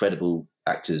some incredible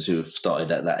actors who have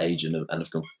started at that age and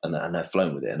have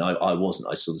flown with it. And I wasn't.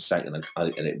 I sort of sank, and it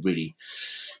really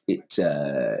it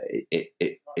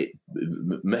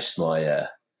messed my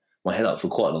head up for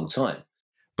quite a long time.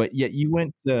 But yet you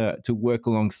went to work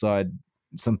alongside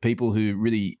some people who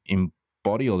really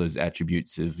embody all those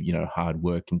attributes of hard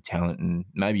work and talent and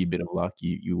maybe a bit of luck.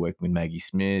 You worked with Maggie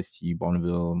Smith, Hugh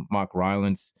Bonneville, Mark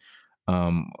Rylance.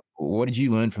 What did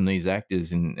you learn from these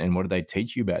actors, and what did they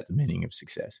teach you about the meaning of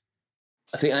success?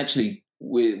 I think actually,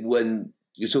 when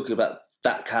you're talking about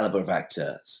that caliber of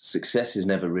actor, success is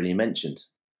never really mentioned,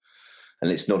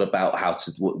 and it's not about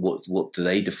what do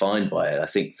they define by it. I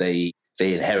think they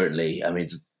inherently,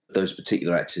 those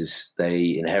particular actors,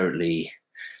 they inherently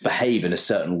behave in a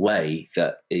certain way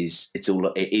that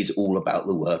it is all about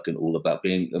the work and all about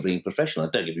being professional.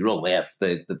 Don't get me wrong; they're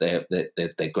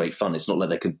great fun. It's not like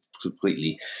they're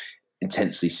completely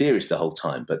intensely serious the whole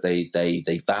time, but they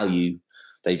value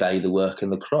the work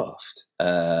and the craft.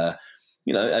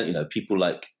 People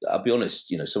like, I'll be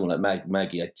honest, someone like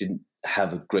Maggie, I didn't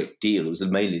have a great deal. It was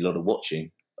mainly a lot of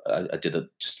watching. I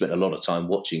spent a lot of time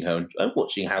watching her and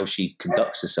watching how she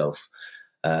conducts herself.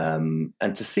 And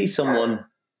to see someone,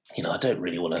 I don't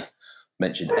really want to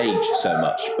mention age so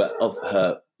much, but of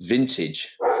her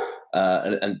vintage,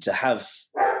 and to have,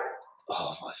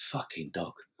 oh, my fucking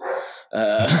dog. To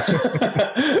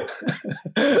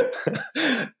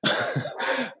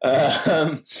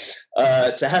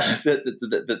have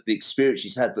the experience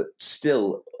she's had, but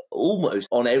still almost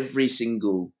on every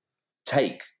single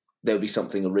take, there'll be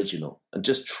something original, and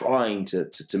just trying to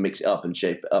mix it up and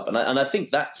shape it up. And I think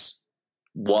that's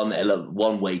one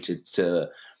way to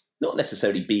not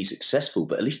necessarily be successful,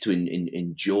 but at least to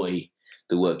enjoy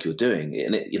the work you're doing.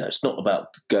 And it's not about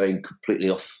going completely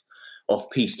off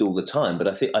piste all the time, but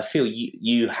I feel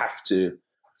you have to.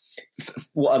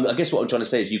 I guess what I'm trying to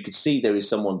say is, you could see there is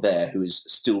someone there who is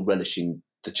still relishing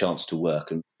the chance to work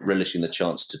and relishing the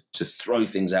chance to throw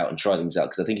things out and try things out.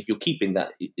 Because I think if you're keeping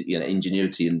that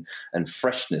ingenuity and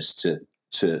freshness to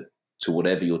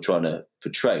whatever you're trying to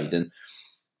portray, then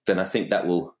I think that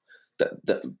will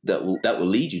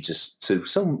lead you to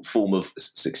some form of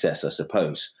success, I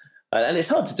suppose. And it's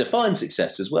hard to define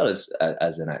success as well as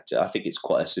an actor. I think it's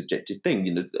quite a subjective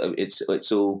thing.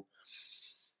 It's all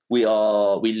we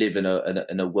live in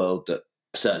a world that,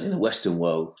 certainly in the Western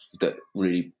world, that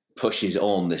really pushes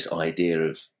on this idea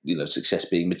of success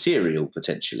being material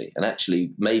potentially, and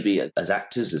actually maybe as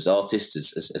actors, as artists,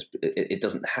 as it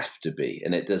doesn't have to be,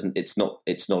 and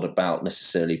it's not about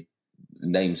necessarily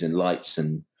names and lights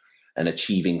and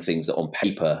achieving things that on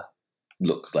paper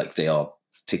look like they are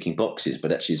ticking boxes,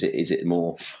 but actually is it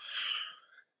more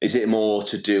Is it more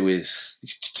to do with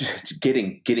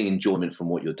getting enjoyment from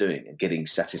what you're doing and getting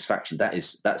satisfaction?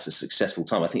 That's a successful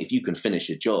time. I think if you can finish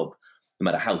a job, no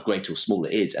matter how great or small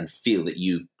it is, and feel that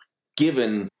you've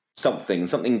given something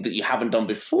that you haven't done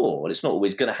before, and it's not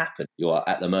always going to happen. You are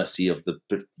at the mercy of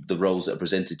the roles that are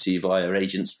presented to you via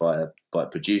agents, by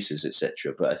producers,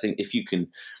 etc. But I think if you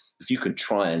can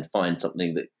try and find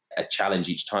something that a challenge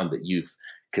each time that you've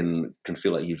can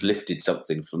feel like you've lifted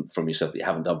something from yourself that you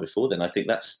haven't done before, then I think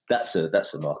that's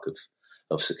a mark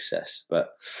of success. But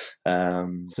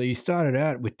so you started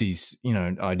out with these,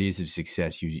 ideas of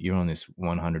success. You're on this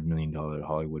 $100 million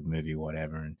Hollywood movie,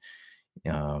 whatever, and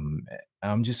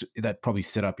that probably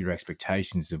set up your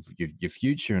expectations of your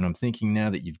future. And I'm thinking now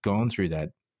that you've gone through that,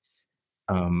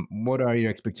 what are your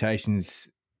expectations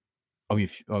of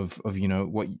what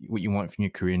you want from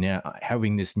your career now,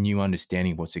 having this new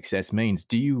understanding of what success means?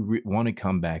 Do you want to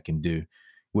come back and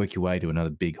work your way to another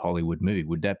big Hollywood movie?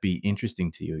 Would that be interesting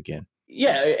to you again?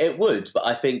 Yeah, it would, but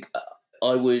I think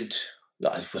I would.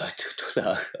 I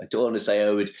don't want to say I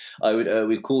would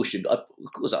with caution. Of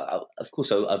course,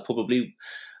 I probably.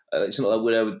 It's not that I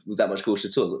would err with that much caution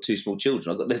at all. I've got two small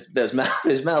children. There's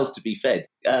mouths to be fed.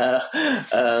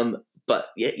 But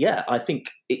yeah, I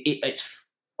think it's.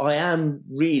 I am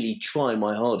really trying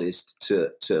my hardest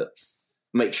to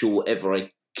make sure whatever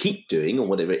I keep doing or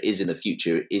whatever it is in the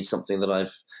future is something that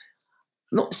I've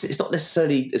not. It's not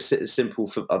necessarily as simple.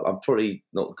 I'm probably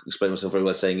not explaining myself very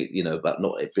well saying it, about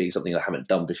not it being something I haven't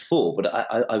done before. But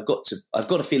I've got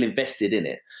to feel invested in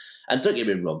it. And don't get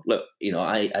me wrong. Look,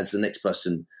 I as the next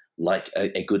person like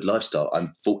a good lifestyle.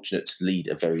 I'm fortunate to lead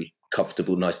a very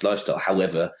comfortable, nice lifestyle.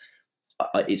 However,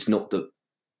 it's not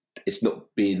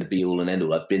being the be all and end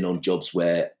all. I've been on jobs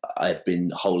where I've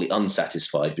been wholly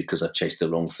unsatisfied because I've chased the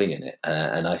wrong thing in it,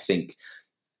 and I think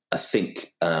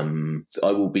I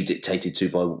will be dictated to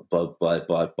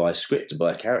by a script and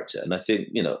by a character. And I think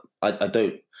I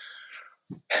don't.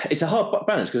 It's a hard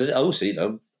balance because I also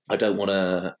I don't want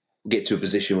to get to a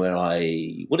position where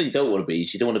what you don't want to be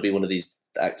is you don't want to be one of these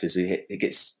actors who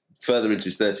gets further into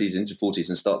his 30s, into 40s,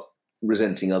 and starts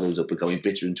resenting others or becoming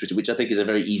bitter and twisted, which I think is a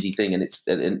very easy thing, and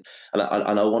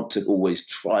I want to always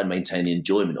try and maintain the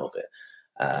enjoyment of it,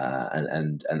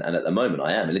 and at the moment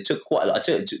I am, and it took quite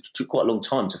a long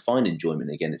time to find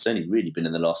enjoyment again. It's only really been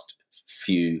in the last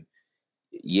few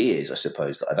years, I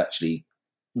suppose, that I've actually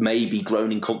maybe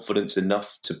grown in confidence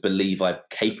enough to believe I'm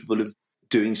capable of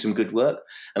doing some good work,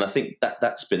 and I think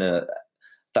that's been a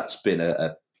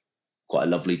quite a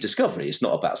lovely discovery. It's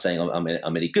not about saying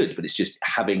I'm any good, but it's just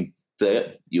having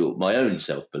my own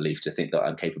self-belief to think that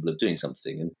I'm capable of doing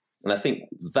something. And I think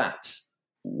that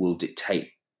will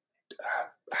dictate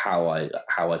how I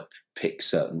pick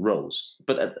certain roles.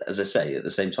 But as I say, at the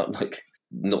same time,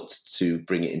 not to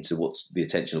bring it into what's the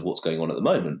attention of what's going on at the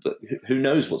moment, but who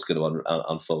knows what's going to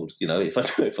unfold.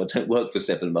 If I don't work for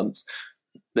 7 months,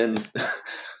 then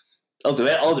I'll do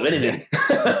it. I'll do anything.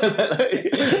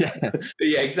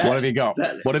 Yeah, exactly. What have you got?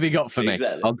 Exactly. What have you got for me?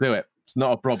 Exactly. I'll do it. It's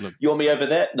not a problem. You want me over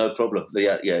there? No problem.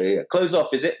 Yeah. Close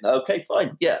off, is it? Okay,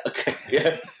 fine. Yeah, okay.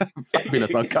 Yeah.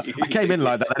 Fabulous. I came in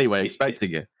like that anyway,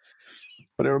 expecting it.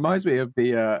 But it reminds me of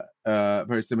the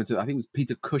very similar to, I think it was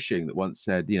Peter Cushing that once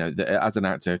said, that as an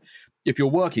actor, if you're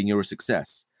working, you're a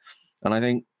success. And I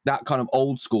think that kind of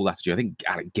old school attitude, I think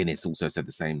Alec Guinness also said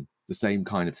the same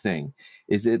kind of thing,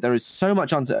 is that there is so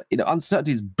much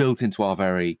uncertainty is built into our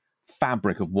very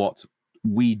fabric of what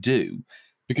we do,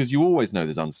 because you always know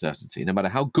there's uncertainty. No matter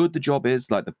how good the job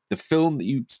is, like the film that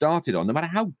you started on, no matter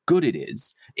how good it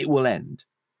is, it will end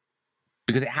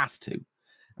because it has to.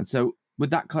 And so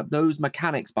with those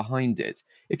mechanics behind it,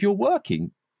 if you're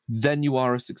working, then you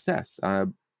are a success.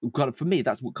 For me,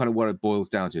 that's what it boils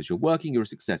down to. Is you're working, you're a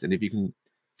success. And if you can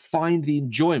find the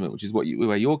enjoyment, which is where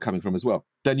you're coming from as well,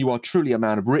 then you are truly a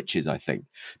man of riches, I think,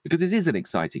 because this is an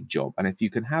exciting job. And if you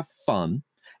can have fun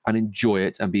and enjoy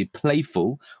it and be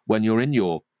playful when you're in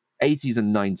your 80s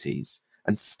and 90s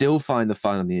and still find the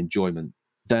fun and the enjoyment,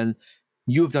 then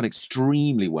you have done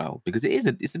extremely well, because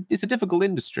it's a difficult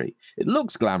industry. It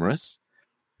looks glamorous,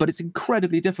 but it's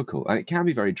incredibly difficult and it can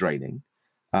be very draining.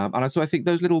 And so I think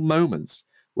those little moments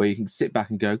where you can sit back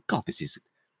and go, God, this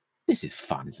is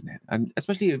fun, isn't it? And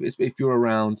especially if you're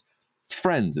around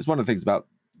friends, it's one of the things about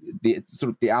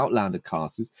the Outlander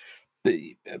cast is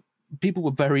that people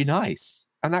were very nice,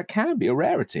 and that can be a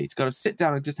rarity. To kind of sit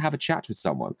down and just have a chat with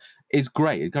someone is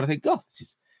great. And kind of think, God,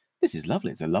 this is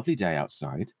lovely. It's a lovely day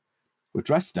outside. We're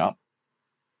dressed up,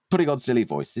 putting on silly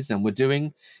voices, and we're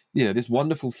doing, this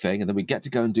wonderful thing, and then we get to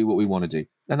go and do what we want to do.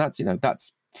 And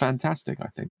that's fantastic, I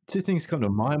think. Two things come to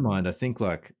my mind. I think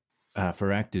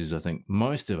for actors, I think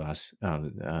most of us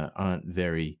aren't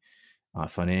very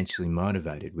financially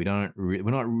motivated. We're not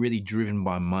really driven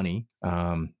by money.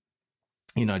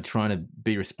 Trying to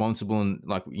be responsible and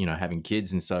having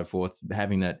kids and so forth,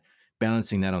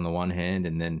 balancing that on the one hand,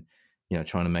 and then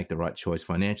trying to make the right choice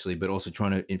financially, but also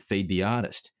trying to feed the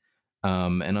artist.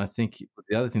 And I think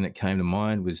the other thing that came to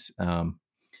mind was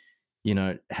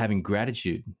having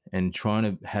gratitude, and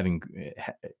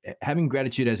having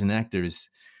gratitude as an actor is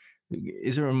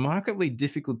a remarkably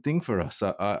difficult thing for us.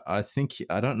 I think,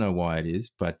 I don't know why it is,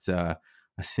 but I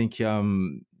think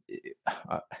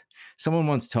someone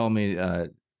once told me a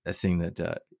thing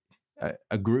that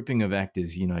a grouping of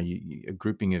actors, a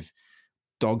grouping of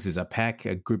dogs is a pack,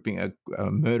 a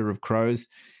murder of crows.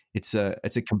 It's a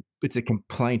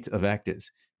complaint of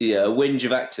actors. Yeah, a whinge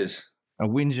of actors. A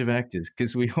whinge of actors,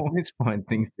 because we always find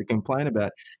things to complain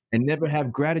about and never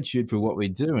have gratitude for what we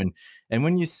do. And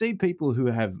when you see people who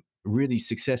have really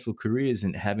successful careers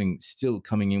and still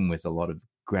coming in with a lot of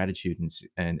gratitude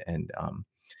and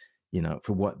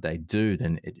for what they do,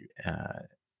 then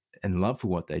and love for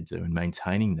what they do, and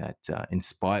maintaining that in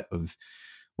spite of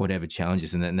whatever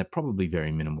challenges, and they're probably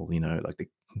very minimal. Like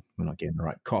we're not getting the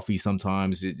right coffee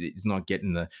sometimes. It's not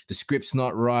getting the script's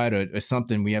not right or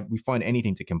something. We find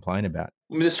anything to complain about.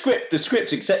 I mean, the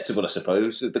script's acceptable, I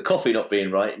suppose. The coffee not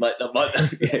being right might.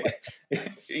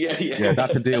 Yeah,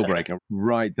 that's a deal breaker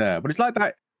right there. But it's like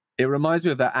that. It reminds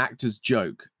me of that actor's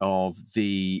joke of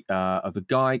the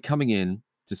guy coming in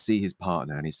to see his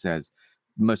partner, and he says,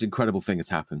 "The most incredible thing has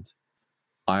happened.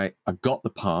 I got the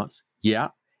part. Yeah,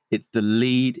 it's the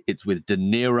lead. It's with De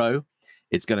Niro.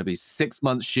 It's going to be 6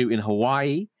 months shoot in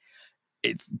Hawaii.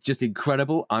 It's just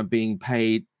incredible. I'm being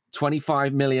paid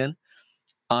 $25 million.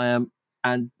 I am."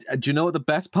 And do you know what the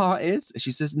best part is?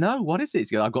 She says, "No, what is it?"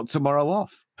 She goes, "I've got tomorrow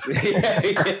off." And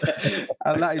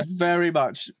that is very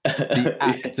much the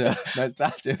actor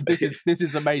mentality. This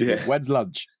is amazing. Yeah. When's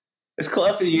lunch? It's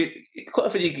quite often you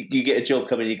get a job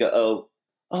coming, you go,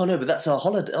 oh no, but that's our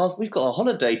holiday. Oh, we've got our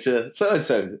holiday to so and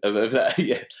so over that.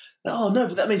 Yeah. Oh no,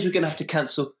 but that means we're going to have to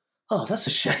cancel. Oh, that's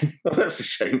a shame. Oh, that's a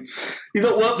shame. You've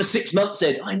not worked for 6 months,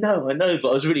 Ed. I know, but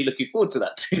I was really looking forward to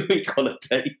that 2-week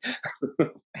holiday.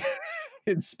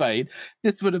 In Spain,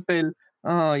 this would have been,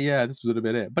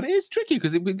 it. But it is tricky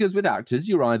because with actors,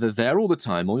 you're either there all the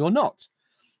time or you're not.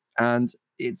 And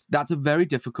that's a very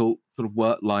difficult sort of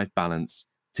work-life balance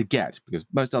to get, because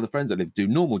most other friends that do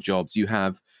normal jobs, you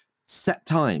have set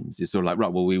times. You're sort of like,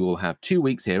 right, well, we will have 2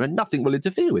 weeks here and nothing will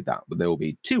interfere with that. But there will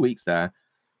be 2 weeks there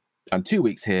and 2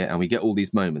 weeks here, and we get all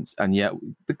these moments. And yet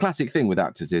the classic thing with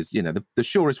actors is, the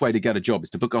surest way to get a job is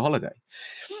to book a holiday,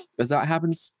 because that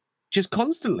happens just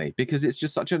constantly, because it's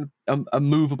just such a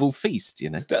movable feast,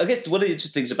 But I guess one of the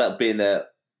interesting things about being there,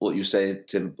 what you say,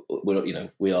 Tim,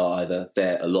 we are either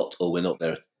there a lot or we're not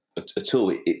there at all.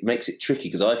 It makes it tricky,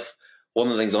 because one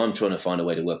of the things I'm trying to find a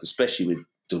way to work, especially with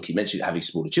documentary, having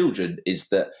smaller children, is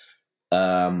that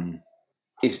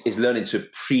is learning to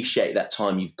appreciate that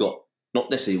time you've got, not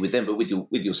necessarily with them, but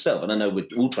with yourself. And I know we're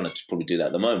all trying to probably do that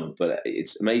at the moment, but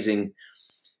it's amazing.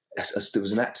 There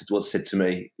was an actor once said to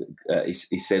me, he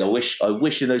said, I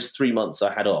wish in those 3 months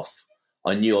I had off,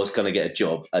 I knew I was going to get a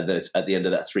job at the end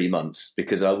of that 3 months,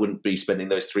 because I wouldn't be spending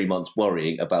those 3 months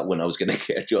worrying about when I was going to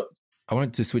get a job. I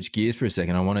wanted to switch gears for a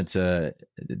second. I wanted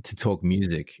to talk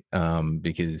music,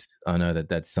 because I know that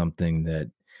that's something that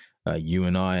you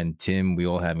and I and Tim, we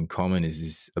all have in common, is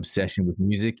this obsession with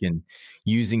music and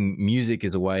using music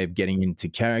as a way of getting into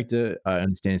character. I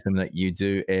understand something that you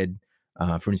do, Ed.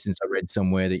 For instance, I read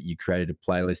somewhere that you created a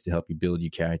playlist to help you build your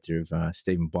character of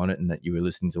Stephen Bonnet, and that you were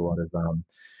listening to a lot of,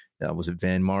 was it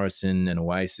Van Morrison and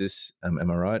Oasis? Am I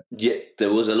right? Yeah,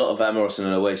 there was a lot of Van Morrison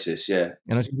and Oasis, yeah.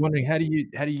 And I was just wondering, how do you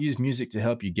use music to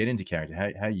help you get into character? How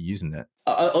are you using that?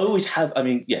 I always have. I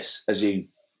mean, yes, as you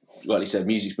rightly said,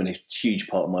 music's been a huge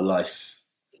part of my life,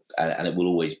 and it will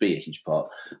always be a huge part.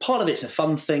 Part of it's a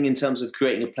fun thing in terms of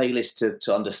creating a playlist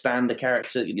to understand a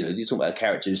character. You're talking about a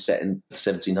character who's set in the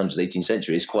 1700s, 18th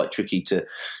century. It's quite tricky to,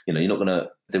 you're not going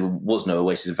to, there was no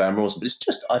Oasis of Van Morrison, but it's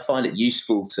just, I find it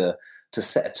useful to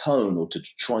set a tone, or to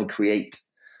try and create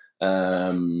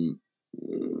a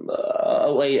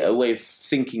way of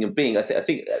thinking and being. I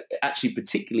think actually,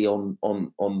 particularly on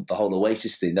the whole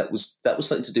Oasis thing, that was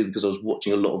something to do because I was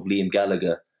watching a lot of Liam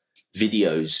Gallagher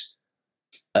videos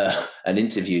and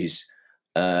interviews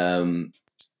when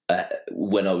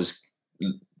I was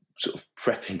sort of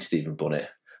prepping Stephen Bonnet,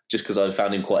 just because I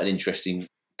found him quite an interesting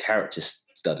character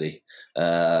study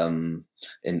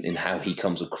in how he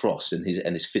comes across and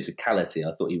his physicality.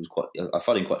 I thought I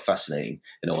found him quite fascinating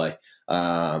in a way.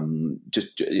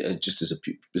 Just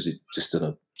on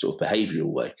a sort of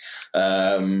behavioural way.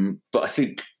 But I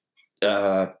think,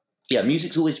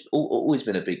 music's always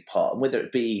been a big part, and whether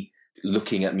it be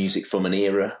looking at music from an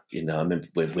era, I remember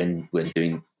when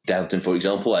doing Downton, for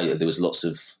example, there was a lot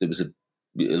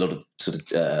of sort of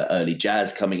early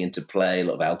jazz coming into play, a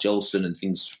lot of Al Jolson and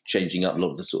things changing up, a lot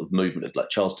of the sort of movement of like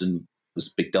Charleston was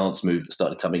a big dance move that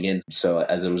started coming in. So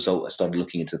as a result, I started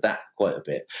looking into that quite a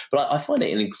bit. But I find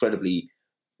it an incredibly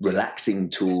relaxing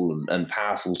tool and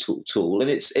powerful tool, and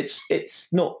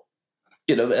it's not,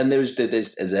 and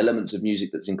there's elements of music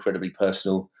that's incredibly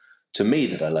personal to me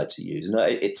that I like to use, and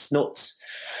it's not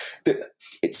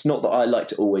that I like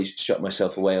to always shut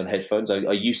myself away on headphones.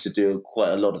 I used to do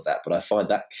quite a lot of that, but I find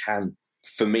that can,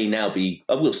 for me now,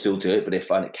 I will still do it, but I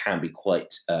find it can be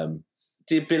quite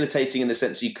debilitating in the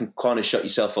sense that you can kind of shut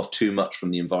yourself off too much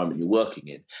from the environment you're working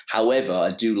in. However,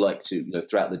 I do like to,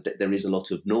 throughout the day, there is a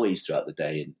lot of noise throughout the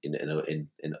day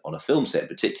on a film set in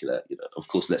particular. Of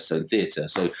course, less so in theatre.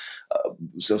 So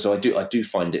I do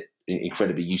find it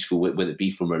incredibly useful, whether it be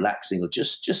from relaxing or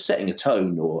just setting a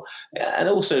tone, and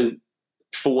also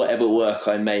for whatever work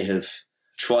I may have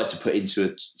tried to put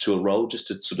into a role, just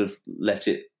to sort of let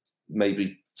it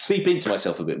maybe seep into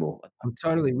myself a bit more. I'm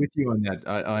totally with you on that.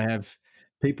 I have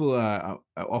people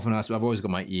often ask me, I've always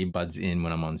got my earbuds in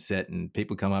when I'm on set, and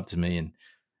people come up to me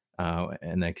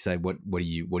and they say, what are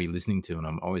you listening to? And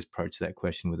I'm always approach that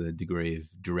question with a degree of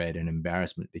dread and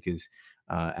embarrassment, because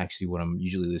actually what I'm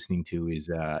usually listening to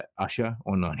is Usher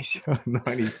or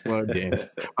 90s slow dance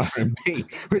R&B,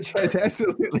 which has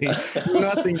absolutely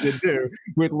nothing to do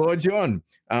with Lord John.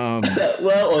 Or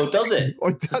does it?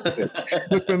 Or does it?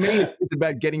 But for me, it's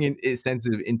about getting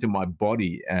sensitive into my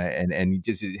body, and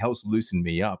it helps loosen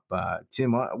me up.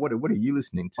 Tim, what are you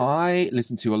listening to? I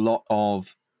listen to a lot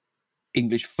of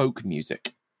English folk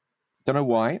music. Don't know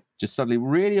why, just suddenly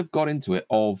really have got into it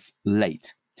of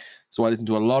late. So I listen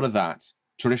to a lot of that.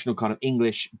 Traditional kind of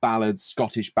English ballads,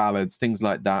 Scottish ballads, things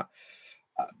like that.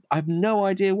 I have no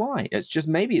idea why. It's just,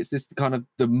 maybe it's this kind of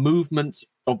the movement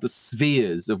of the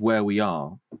spheres of where we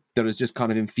are that has just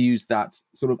kind of infused that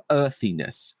sort of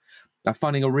earthiness. I'm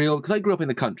finding because I grew up in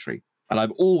the country, and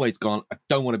I've always gone, I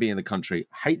don't want to be in the country.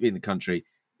 I hate being in the country.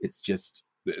 It's just,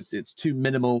 it's too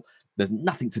minimal. There's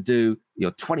nothing to do. You're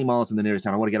 20 miles from the nearest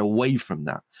town. I want to get away from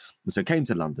that. And so I came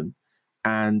to London,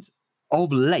 and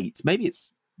of late, maybe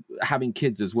it's having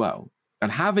kids as well,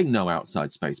 and having no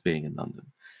outside space being in London,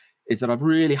 is that I've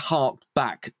really harked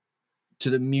back to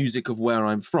the music of where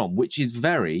I'm from, which is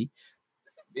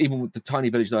even with the tiny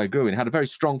village that I grew in, had a very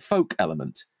strong folk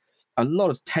element, a lot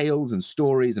of tales and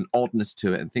stories and oddness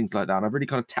to it and things like that. And I've really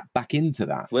kind of tapped back into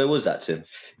that. Where was that, Tim?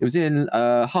 It was in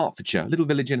Hertfordshire, a little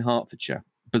village in Hertfordshire,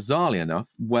 bizarrely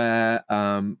enough, where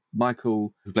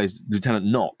Michael, who plays Lieutenant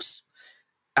Knox,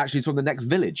 actually is from the next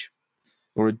village,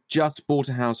 or had just bought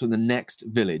a house from the next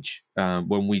village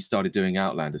when we started doing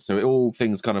Outlander. So all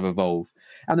things kind of evolve.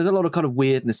 And there's a lot of kind of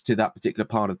weirdness to that particular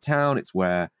part of town. It's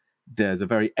where there's a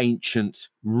very ancient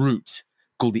route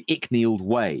called the Icknield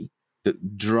Way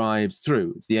that drives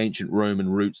through. It's the ancient Roman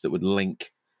routes that would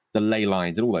link the ley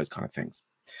lines and all those kind of things.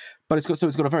 But it's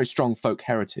got a very strong folk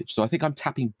heritage. So I think I'm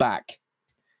tapping back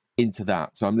into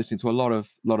that. So I'm listening to a lot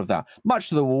of that, much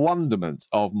to the wonderment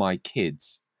of my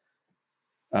kids,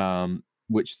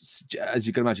 which, as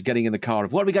you can imagine, getting in the car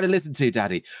of, what are we going to listen to,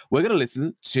 Daddy? We're going to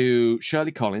listen to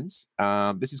Shirley Collins.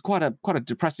 This is quite a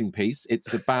depressing piece.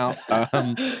 It's about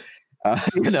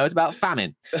it's about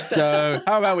famine. So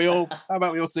how about we all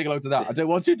sing along to that? I don't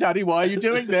want to, Daddy. Why are you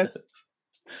doing this?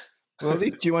 Well, at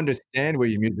least you understand where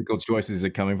your musical choices are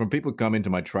coming from. People come into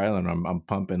my trailer and I'm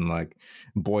pumping like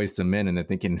Boys to Men, and they're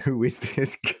thinking, who is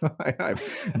this guy? I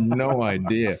have no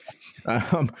idea.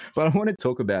 But I want to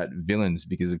talk about villains,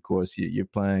 because, of course, you're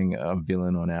playing a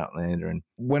villain on Outlander. And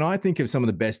when I think of some of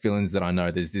the best villains that I know,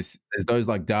 there's those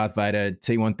like Darth Vader,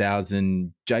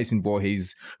 T-1000, Jason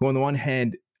Voorhees, who on the one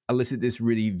hand elicit this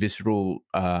really visceral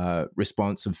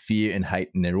response of fear and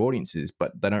hate in their audiences,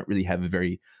 but they don't really have a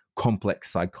very complex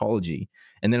psychology.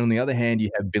 And then on the other hand, you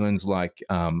have villains like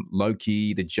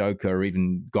Loki, the Joker, or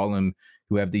even Gollum,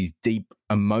 who have these deep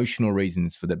emotional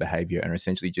reasons for their behavior and are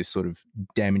essentially just sort of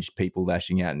damaged people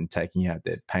lashing out and taking out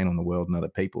their pain on the world and other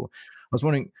people. I was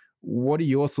wondering, what are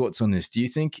your thoughts on this? Do you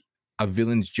think a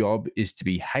villain's job is to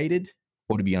be hated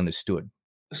or to be understood?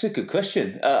 That's a good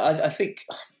question. I think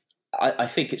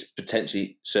it's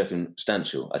potentially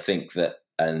circumstantial. I think that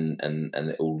and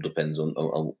it all depends on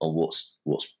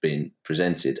what's being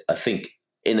presented. I think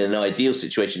in an ideal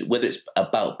situation, whether it's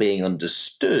about being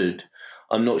understood,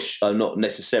 I'm not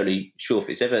necessarily sure if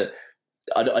it's ever.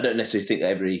 I don't necessarily think that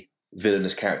every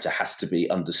villainous character has to be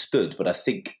understood, but I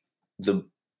think the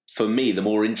for me, the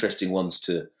more interesting ones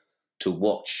to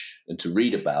watch and to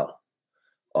read about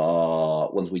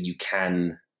are ones where you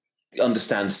can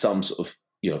understand some sort of,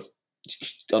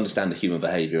 understand the human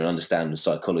behavior and understand the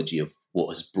psychology of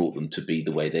what has brought them to be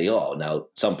the way they are. Now,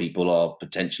 some people are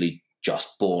potentially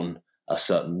just born a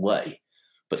certain way,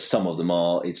 but some of them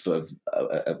are, it's sort of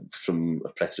from a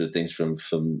plethora of things from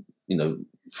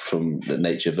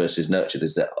nature versus nurture.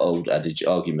 There's that old adage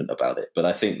argument about it. But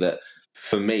I think that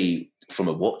for me, from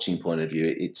a watching point of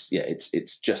view, it's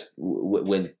just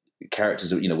when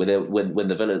characters are, when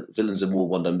the villains are more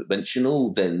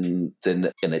one-dimensional, then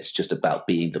and it's just about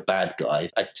being the bad guy,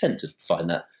 I tend to find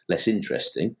that less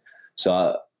interesting.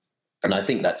 So, and I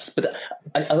think that's, but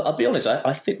I'll be honest,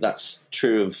 I think that's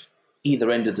true of either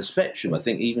end of the spectrum. I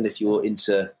think even if you're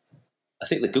into, I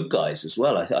think the good guys as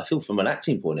well. I feel from an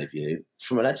acting point of view.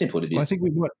 Well, I think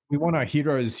we want our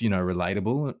heroes,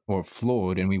 relatable or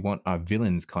flawed, and we want our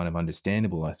villains kind of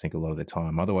understandable. I think a lot of the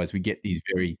time. Otherwise, we get these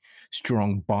very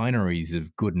strong binaries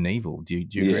of good and evil. Do you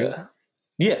agree?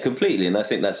 Yeah, completely. And I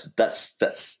think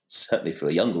that's certainly for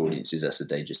younger audiences, that's a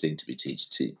dangerous thing to be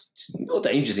teaching. Not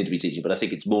dangerous thing to be teaching, but I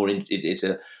think it's more. It's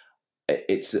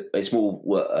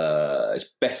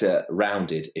better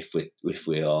rounded if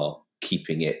we are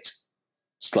keeping it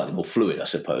slightly more fluid, I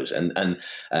suppose, and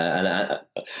not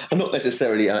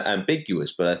necessarily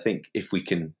ambiguous, but I think if we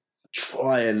can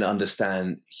try and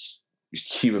understand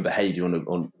human behaviour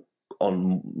on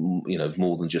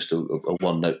more than just a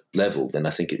one-note level, then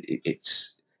I think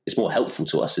it's more helpful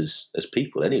to us as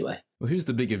people anyway. Well, who's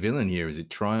the bigger villain here? Is it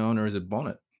Tryon or is it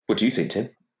Bonnet? What do you think, Tim?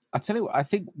 I tell you what, I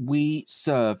think we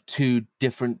serve two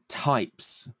different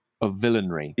types of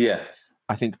villainry. Yeah.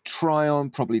 I think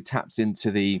Tryon probably taps into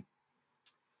the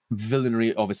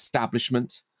villainry of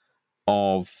establishment,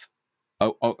 of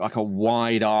like a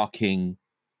wide-arcing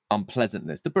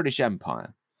unpleasantness, the British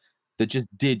Empire, that just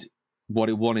did what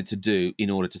it wanted to do in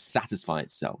order to satisfy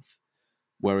itself.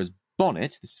 Whereas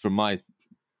Bonnet, this is from my,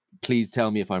 please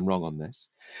tell me if I'm wrong on this,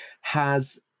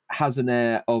 has an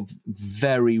air of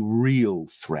very real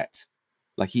threat.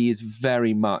 Like he is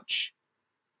very much,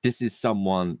 this is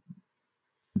someone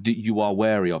that you are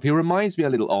wary of. He reminds me a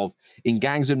little of, in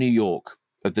Gangs of New York,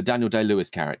 the Daniel Day-Lewis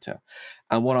character.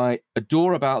 And what I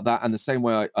adore about that, and the same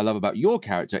way I love about your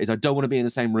character, is I don't want to be in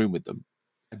the same room with them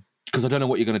because I don't know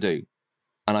what you're going to do.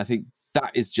 And I think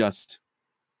that is just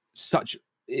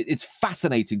it's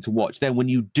fascinating to watch. Then when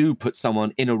you do put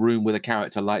someone in a room with a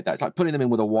character like that, it's like putting them in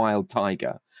with a wild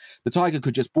tiger. The tiger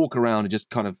could just walk around and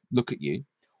just kind of look at you,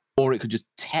 or it could just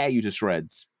tear you to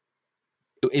shreds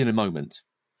in a moment.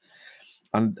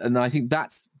 And I think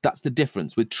that's the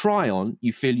difference. With Tryon,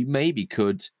 you feel you maybe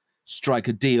could strike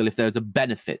a deal if there's a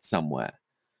benefit somewhere.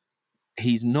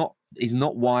 He's not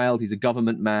wild. He's a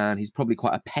government man. He's probably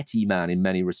quite a petty man in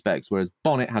many respects, whereas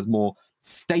Bonnet has more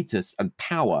status and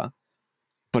power,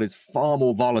 but is far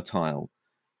more volatile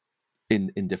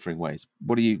in differing ways.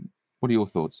 What are your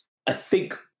thoughts? I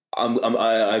think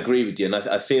I agree with you, and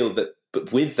I feel that.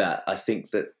 But with that, I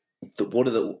think that what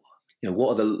are the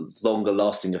longer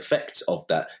lasting effects of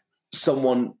that?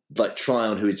 Someone like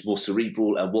Tryon, who is more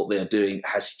cerebral, and what they are doing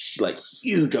has like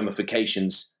huge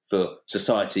ramifications for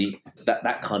society.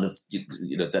 That kind of,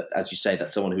 that, as you say,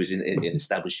 that's someone who is in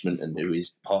establishment and who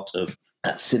is part of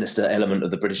that sinister element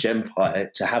of the British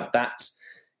Empire. To have that,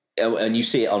 and you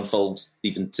see it unfold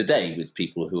even today with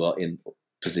people who are in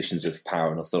positions of power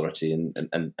and authority,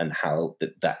 and how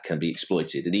that can be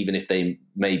exploited. And even if they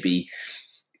may be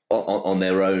on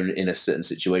their own in a certain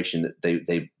situation,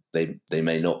 they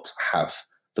may not have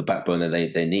the backbone that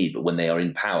they need, but when they are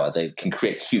in power, they can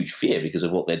create huge fear because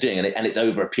of what they're doing, and it's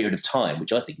over a period of time,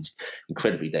 which I think is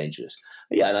incredibly dangerous.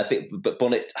 Yeah, and I think, but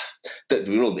Bonnet,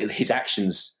 his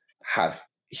actions have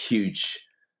huge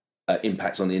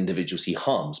impacts on the individuals he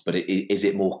harms, but is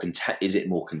it more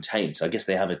contained? So I guess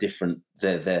they have a different.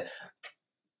 They're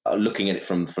looking at it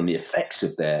from the effects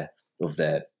of their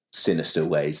sinister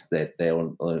ways. They're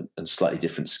on slightly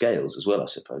different scales as well, I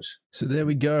suppose. So there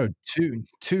we go.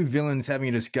 Two villains having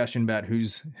a discussion about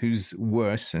who's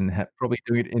worse, and probably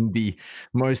doing it in the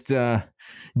most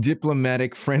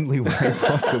diplomatic, friendly way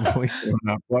possible on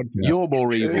our podcast. You're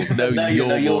more evil. No, you're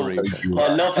more evil.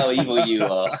 I love how evil you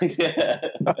are.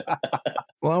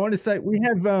 Well, I want to say we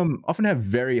have often have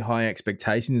very high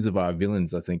expectations of our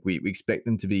villains. I think we expect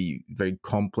them to be very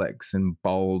complex and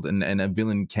bold, and a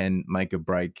villain can make or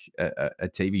break a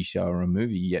TV show or a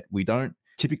movie, yet we don't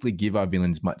typically give our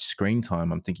villains much screen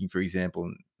time. I'm thinking, for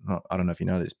example, I don't know if you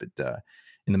know this, but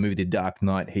in the movie The Dark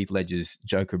Knight, Heath Ledger's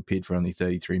Joker appeared for only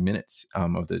 33 minutes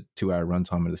of the 2-hour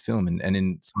runtime of the film. And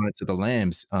in Silence of the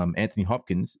Lambs, Anthony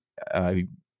Hopkins,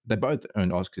 the they both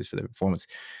earned Oscars for their performance.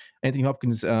 Anthony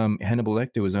Hopkins, Hannibal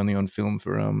Lecter, was only on film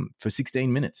for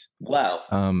 16 minutes. Wow.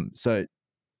 So,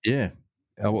 yeah.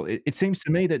 Well, it seems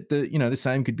to me that the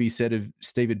same could be said of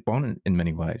Stephen Bonnet in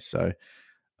many ways. So,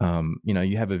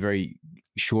 you have a very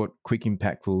short, quick,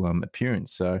 impactful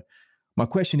appearance. So, my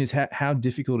question is, how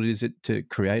difficult is it to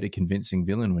create a convincing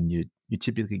villain when you're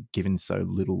typically given so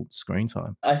little screen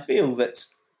time? I feel that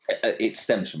it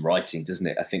stems from writing, doesn't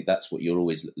it? I think that's what you're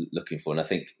always looking for. And I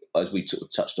think, as we sort of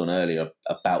touched on earlier,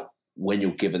 about when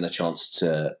you're given the chance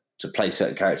to play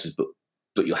certain characters,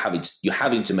 but you're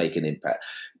having to make an impact.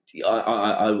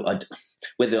 I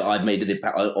whether I've made an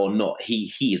impact or not,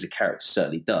 he as a character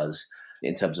certainly does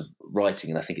in terms of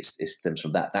writing, and I think it stems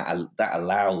from that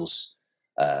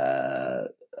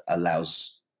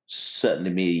allows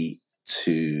certainly me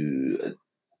to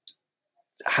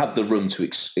have the room to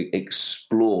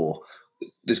explore.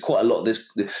 There's quite a lot.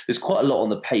 There's quite a lot on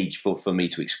the page for me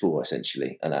to explore,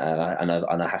 essentially, and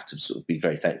I have to sort of be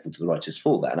very thankful to the writers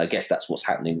for that. And I guess that's what's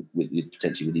happening with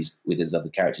potentially with these other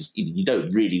characters. You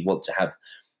don't really want to have,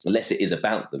 unless it is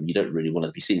about them, you don't really want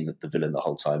to be seeing the villain the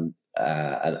whole time,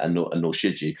 and nor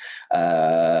should you.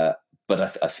 But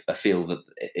I feel that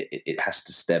it has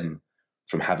to stem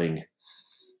from having,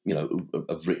 a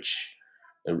rich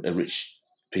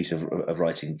piece of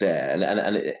writing there,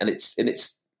 and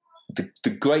it's. The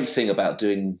great thing about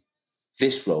doing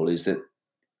this role is that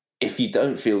if you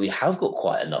don't feel you have got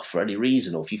quite enough for any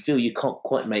reason, or if you feel you can't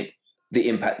quite make the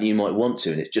impact you might want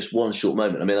to, and it's just one short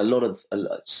moment. I mean,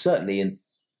 certainly in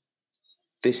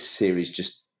this series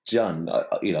just done,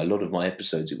 a lot of my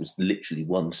episodes, it was literally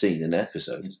one scene in an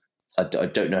episode. I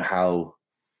don't know how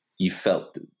you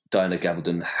felt that Diana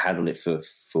Gabaldon handled it for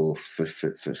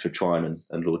Tryon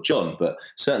and Lord John, but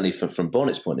certainly from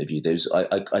Bonnet's point of view,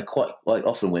 I quite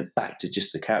often went back to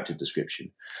just the character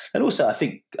description, and also I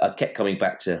think I kept coming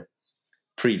back to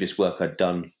previous work I'd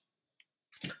done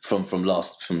from the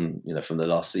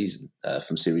last season,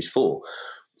 from series 4,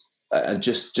 and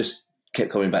just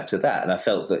kept coming back to that, and I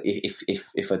felt that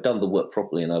if I'd done the work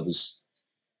properly and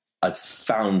I'd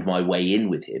found my way in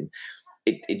with him.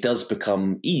 It does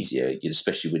become easier,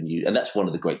 especially when and that's one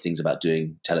of the great things about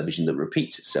doing television that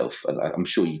repeats itself. And I'm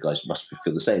sure you guys must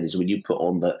feel the same. Is when you put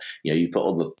on the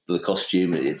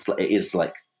costume, it is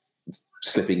like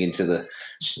slipping into a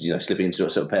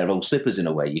sort of pair of old slippers in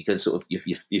a way. You can sort of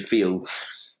you feel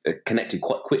connected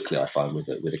quite quickly. I find with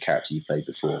a character you've played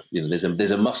before.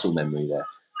 There's a muscle memory there,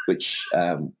 which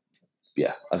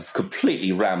I've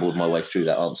completely rambled my way through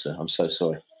that answer. I'm so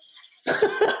sorry.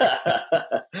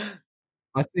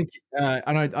 I think,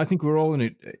 I think we're all in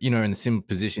a similar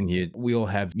position here. We all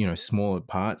have, smaller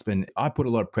parts, but I put a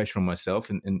lot of pressure on myself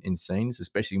in scenes,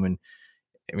 especially when,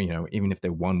 even if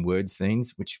they're one-word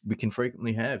scenes, which we can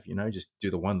frequently have, just do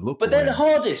the one look. But they're the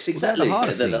hardest, exactly.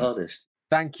 They're the hardest.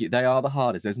 Thank you. They are the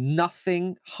hardest. There's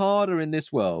nothing harder in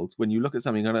this world when you look at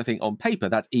something, and I think on paper,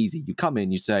 that's easy. You come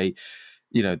in, you say,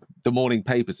 the morning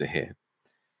papers are here.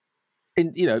 I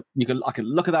can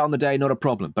look at that on the day, not a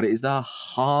problem. But it is the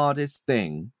hardest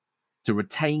thing to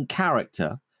retain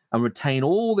character and retain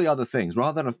all the other things,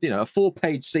 rather than a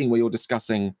 4-page scene where you're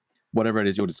discussing whatever it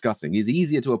is you're discussing is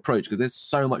easier to approach because there's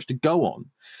so much to go on,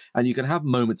 and you can have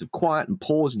moments of quiet and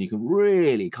pause, and you can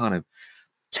really kind of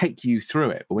take you through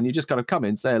it. But when you just kind of come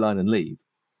in, say a line, and leave,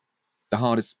 the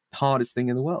hardest thing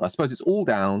in the world, I suppose, it's all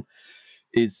down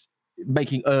is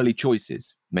making early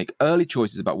choices. Make early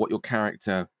choices about what your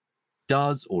character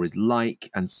does or is like,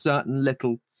 and certain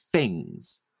little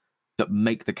things that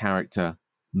make the character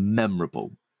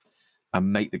memorable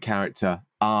and make the character,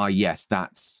 yes,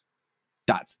 that's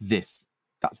this,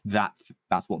 that's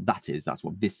what that is, that's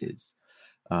what this is.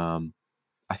 I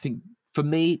think for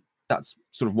me, that's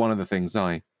sort of one of the things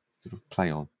I sort of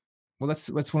play on. Well,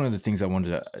 that's one of the things I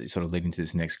wanted to sort of lead into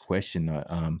this next question.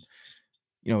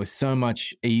 With so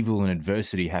much evil and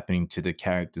adversity happening to the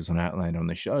characters on Outlander on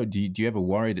the show, do you ever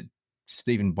worry that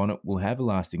Stephen Bonnet will have a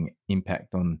lasting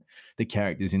impact on the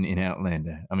characters in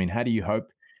Outlander? I mean, how do you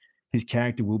hope his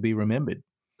character will be remembered?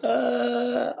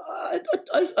 For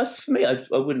me, I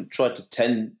wouldn't try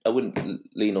to I wouldn't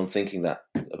lean on thinking about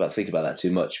that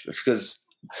too much, because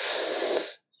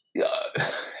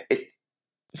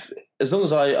as long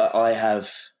as I have,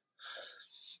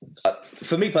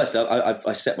 for me personally,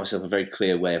 I set myself a very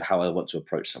clear way of how I want to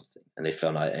approach something, and if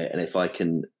I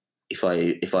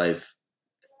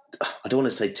don't want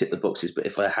to say tick the boxes, but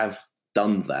if I have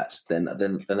done that, then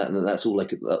that's all I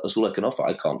can offer.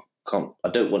 I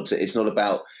don't want to. It's not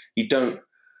about, you don't,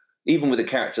 even with a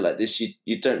character like this,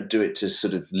 you don't do it to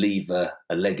sort of leave a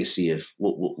legacy of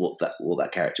what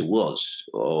that character was,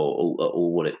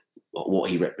 or what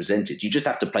he represented. You just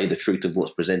have to play the truth of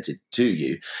what's presented to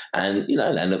you, and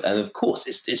and of course,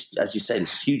 it's as you say,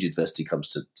 this huge adversity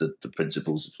comes to the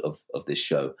principles of this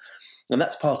show, and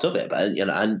that's part of it. But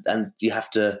and you have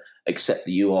to accept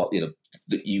that you are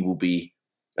that you will be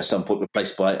at some point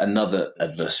replaced by another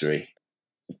adversary.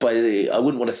 But I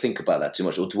wouldn't want to think about that too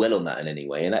much or dwell on that in any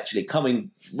way. And actually,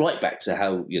 coming right back to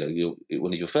how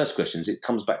one of your first questions, it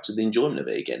comes back to the enjoyment of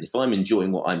it again. If I'm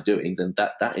enjoying what I'm doing, then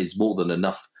that is more than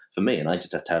enough for me, and I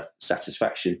just have to have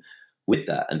satisfaction with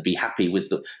that and be happy with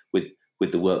the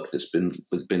work that's been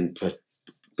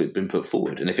put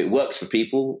forward. And if it works for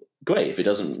people, great. If it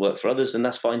doesn't work for others, then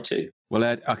that's fine too. Well,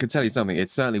 Ed, I can tell you something. It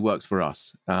certainly works for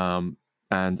us. And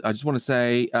I just want to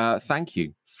say thank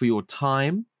you for your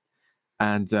time.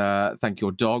 And thank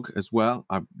your dog as well.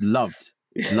 I've loved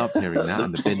hearing that.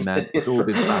 And the bin man. It's all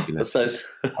been fabulous.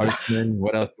 Postman,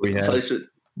 what else do we have?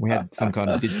 We had some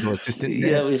kind of digital assistant.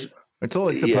 Yeah, it's a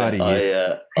party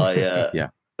here. Yeah.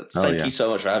 Thank you so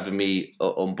much for having me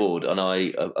on board. And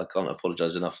I can't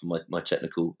apologise enough for my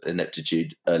technical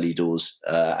ineptitude early doors.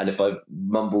 And if I've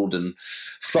mumbled and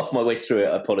fluffed my way through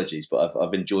it, apologies. But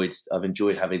I've enjoyed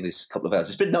having this couple of hours.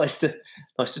 It's been nice to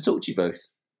talk to you both.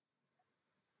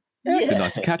 Yeah, it's been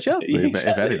nice to catch up, if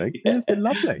anything. Yeah, it's been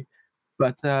lovely.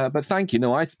 But thank you.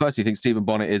 No, I personally think Stephen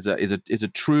Bonnet is a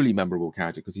truly memorable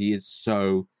character because he is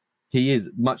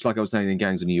much like I was saying in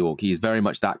Gangs of New York. He is very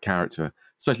much that character,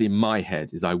 especially in my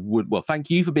head. Thank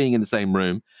you for being in the same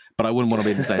room, but I wouldn't want to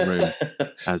be in the same room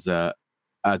as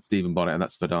Stephen Bonnet, and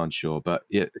that's for darn sure. But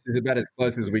yeah, this is about as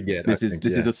close as we get. This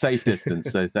is a safe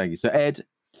distance. So thank you. So Ed,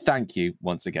 thank you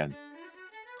once again.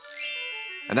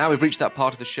 And now we've reached that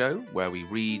part of the show where we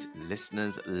read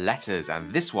listeners' letters.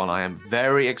 And this one I am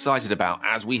very excited about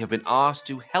as we have been asked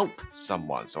to help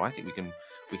someone. So I think we can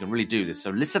really do this. So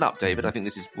listen up, David. I think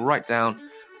this is right down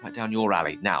your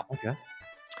alley. Now, okay.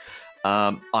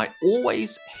 I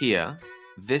always hear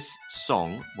this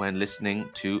song when listening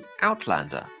to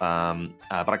Outlander, but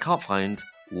I can't find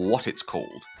what it's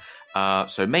called.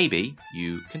 So maybe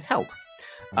you can help.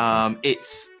 Okay.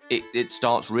 It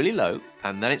starts really low,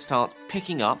 and then it starts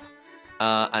picking up,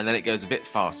 and then it goes a bit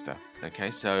faster.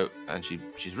 Okay, so and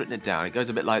she's written it down. It goes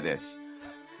a bit like this: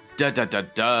 dun dun dun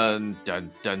dun dun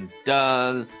dun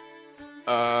dun.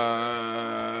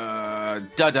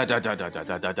 Dun dun dun dun dun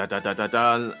dun dun dun dun dun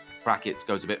dun. Brackets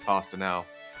goes a bit faster now.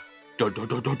 Dun dun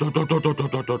dun dun dun dun dun dun dun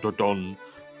dun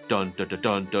dun dun dun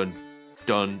dun dun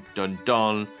dun dun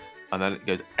dun, and then it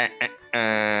goes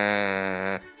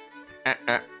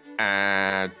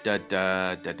da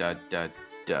da da da da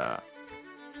da.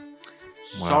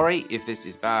 Sorry if this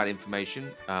is bad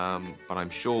information, but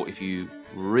I'm sure if you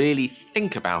really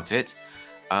think about it,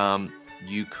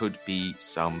 you could be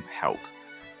some help.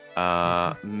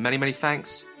 Many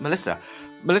thanks, Melissa.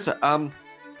 Melissa,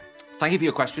 thank you for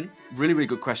your question. Really, really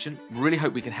good question. Really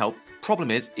hope we can help.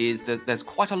 Problem is there's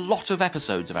quite a lot of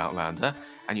episodes of Outlander,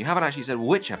 and you haven't actually said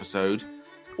which episode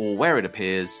or where it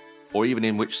appears, or even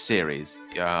in which series.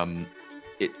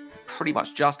 It's pretty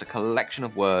much just a collection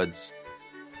of words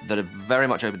that are very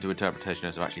much open to interpretation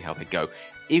as to actually how they go.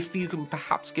 If you can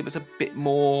perhaps give us a bit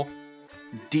more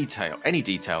detail, any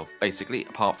detail, basically,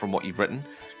 apart from what you've written,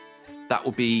 that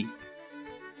would be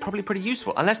probably pretty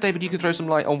useful. Unless, David, you can throw some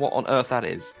light on what on earth that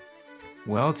is.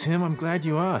 Well, Tim, I'm glad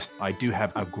you asked. I do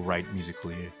have a great musical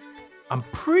ear. I'm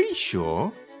pretty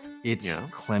sure it's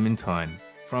Clementine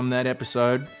from that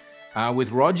episode with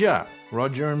Roger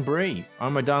and Bree. Oh,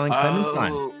 my darling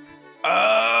Clementine.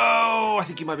 Oh, I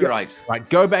think you might be right. Right,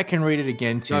 go back and read it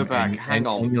again, Tim. Go back. Hang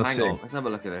on. Let's have a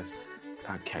look at this.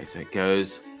 Okay, so it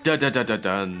goes dun dun dun dun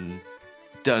dun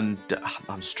dun. Dun.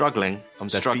 I'm struggling.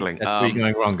 That's where you're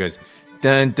going wrong. Goes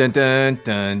dun dun dun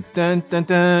dun dun dun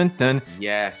dun dun.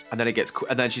 Yes, and then it gets,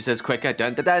 and then she says quicker.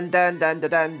 Dun dun dun dun dun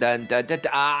dun dun dun dun.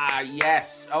 Ah,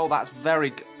 yes. Oh, that's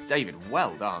very good, David.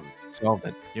 Well done. Solved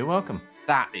it. You're welcome.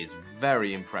 That is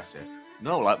very impressive.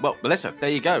 Well, Melissa,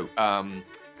 there you go.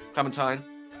 Clementine,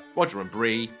 Roger and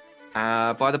Bree,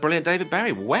 by the brilliant David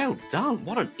Berry. Well done.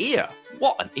 What an ear.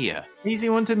 What an ear. Easy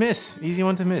one to miss.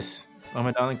 Oh,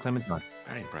 my darling Clementine.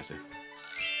 Very impressive.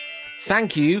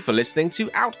 Thank you for listening to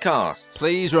Outcasts.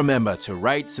 Please remember to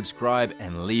rate, subscribe,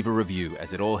 and leave a review,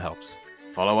 as it all helps.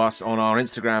 Follow us on our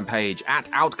Instagram page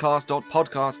at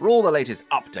outcast.podcast for all the latest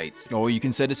updates. Or you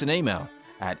can send us an email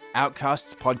at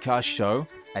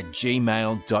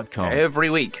outcastspodcastshow@gmail.com. Every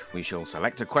week, we shall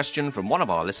select a question from one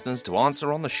of our listeners to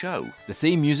answer on the show. The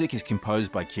theme music is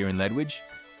composed by Kieran Ledwidge.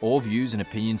 All views and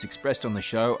opinions expressed on the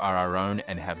show are our own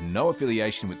and have no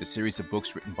affiliation with the series of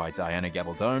books written by Diana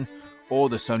Gabaldon or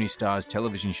the Sony Stars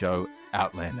television show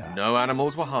Outlander. No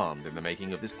animals were harmed in the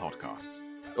making of this podcast.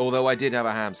 Although I did have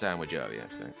a ham sandwich earlier.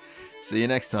 So see you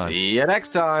next time. See you next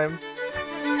time.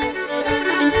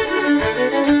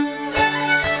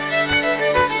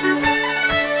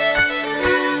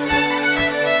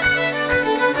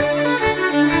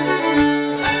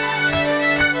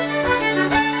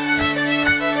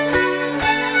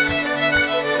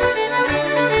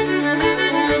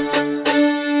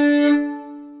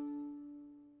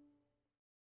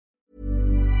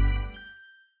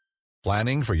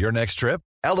 Planning for your next trip?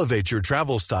 Elevate your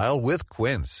travel style with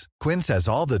Quince. Quince has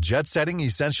all the jet-setting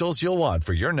essentials you'll want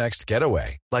for your next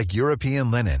getaway, like European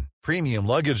linen, premium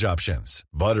luggage options,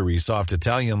 buttery soft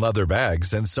Italian leather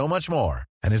bags, and so much more.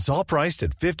 And it's all priced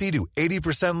at 50 to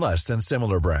 80% less than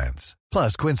similar brands.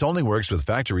 Plus, Quince only works with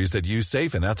factories that use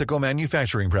safe and ethical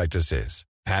manufacturing practices.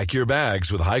 Pack your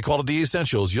bags with high-quality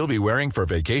essentials you'll be wearing for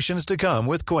vacations to come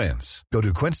with Quince. Go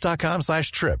to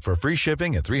quince.com/trip for free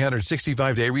shipping and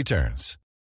 365-day returns.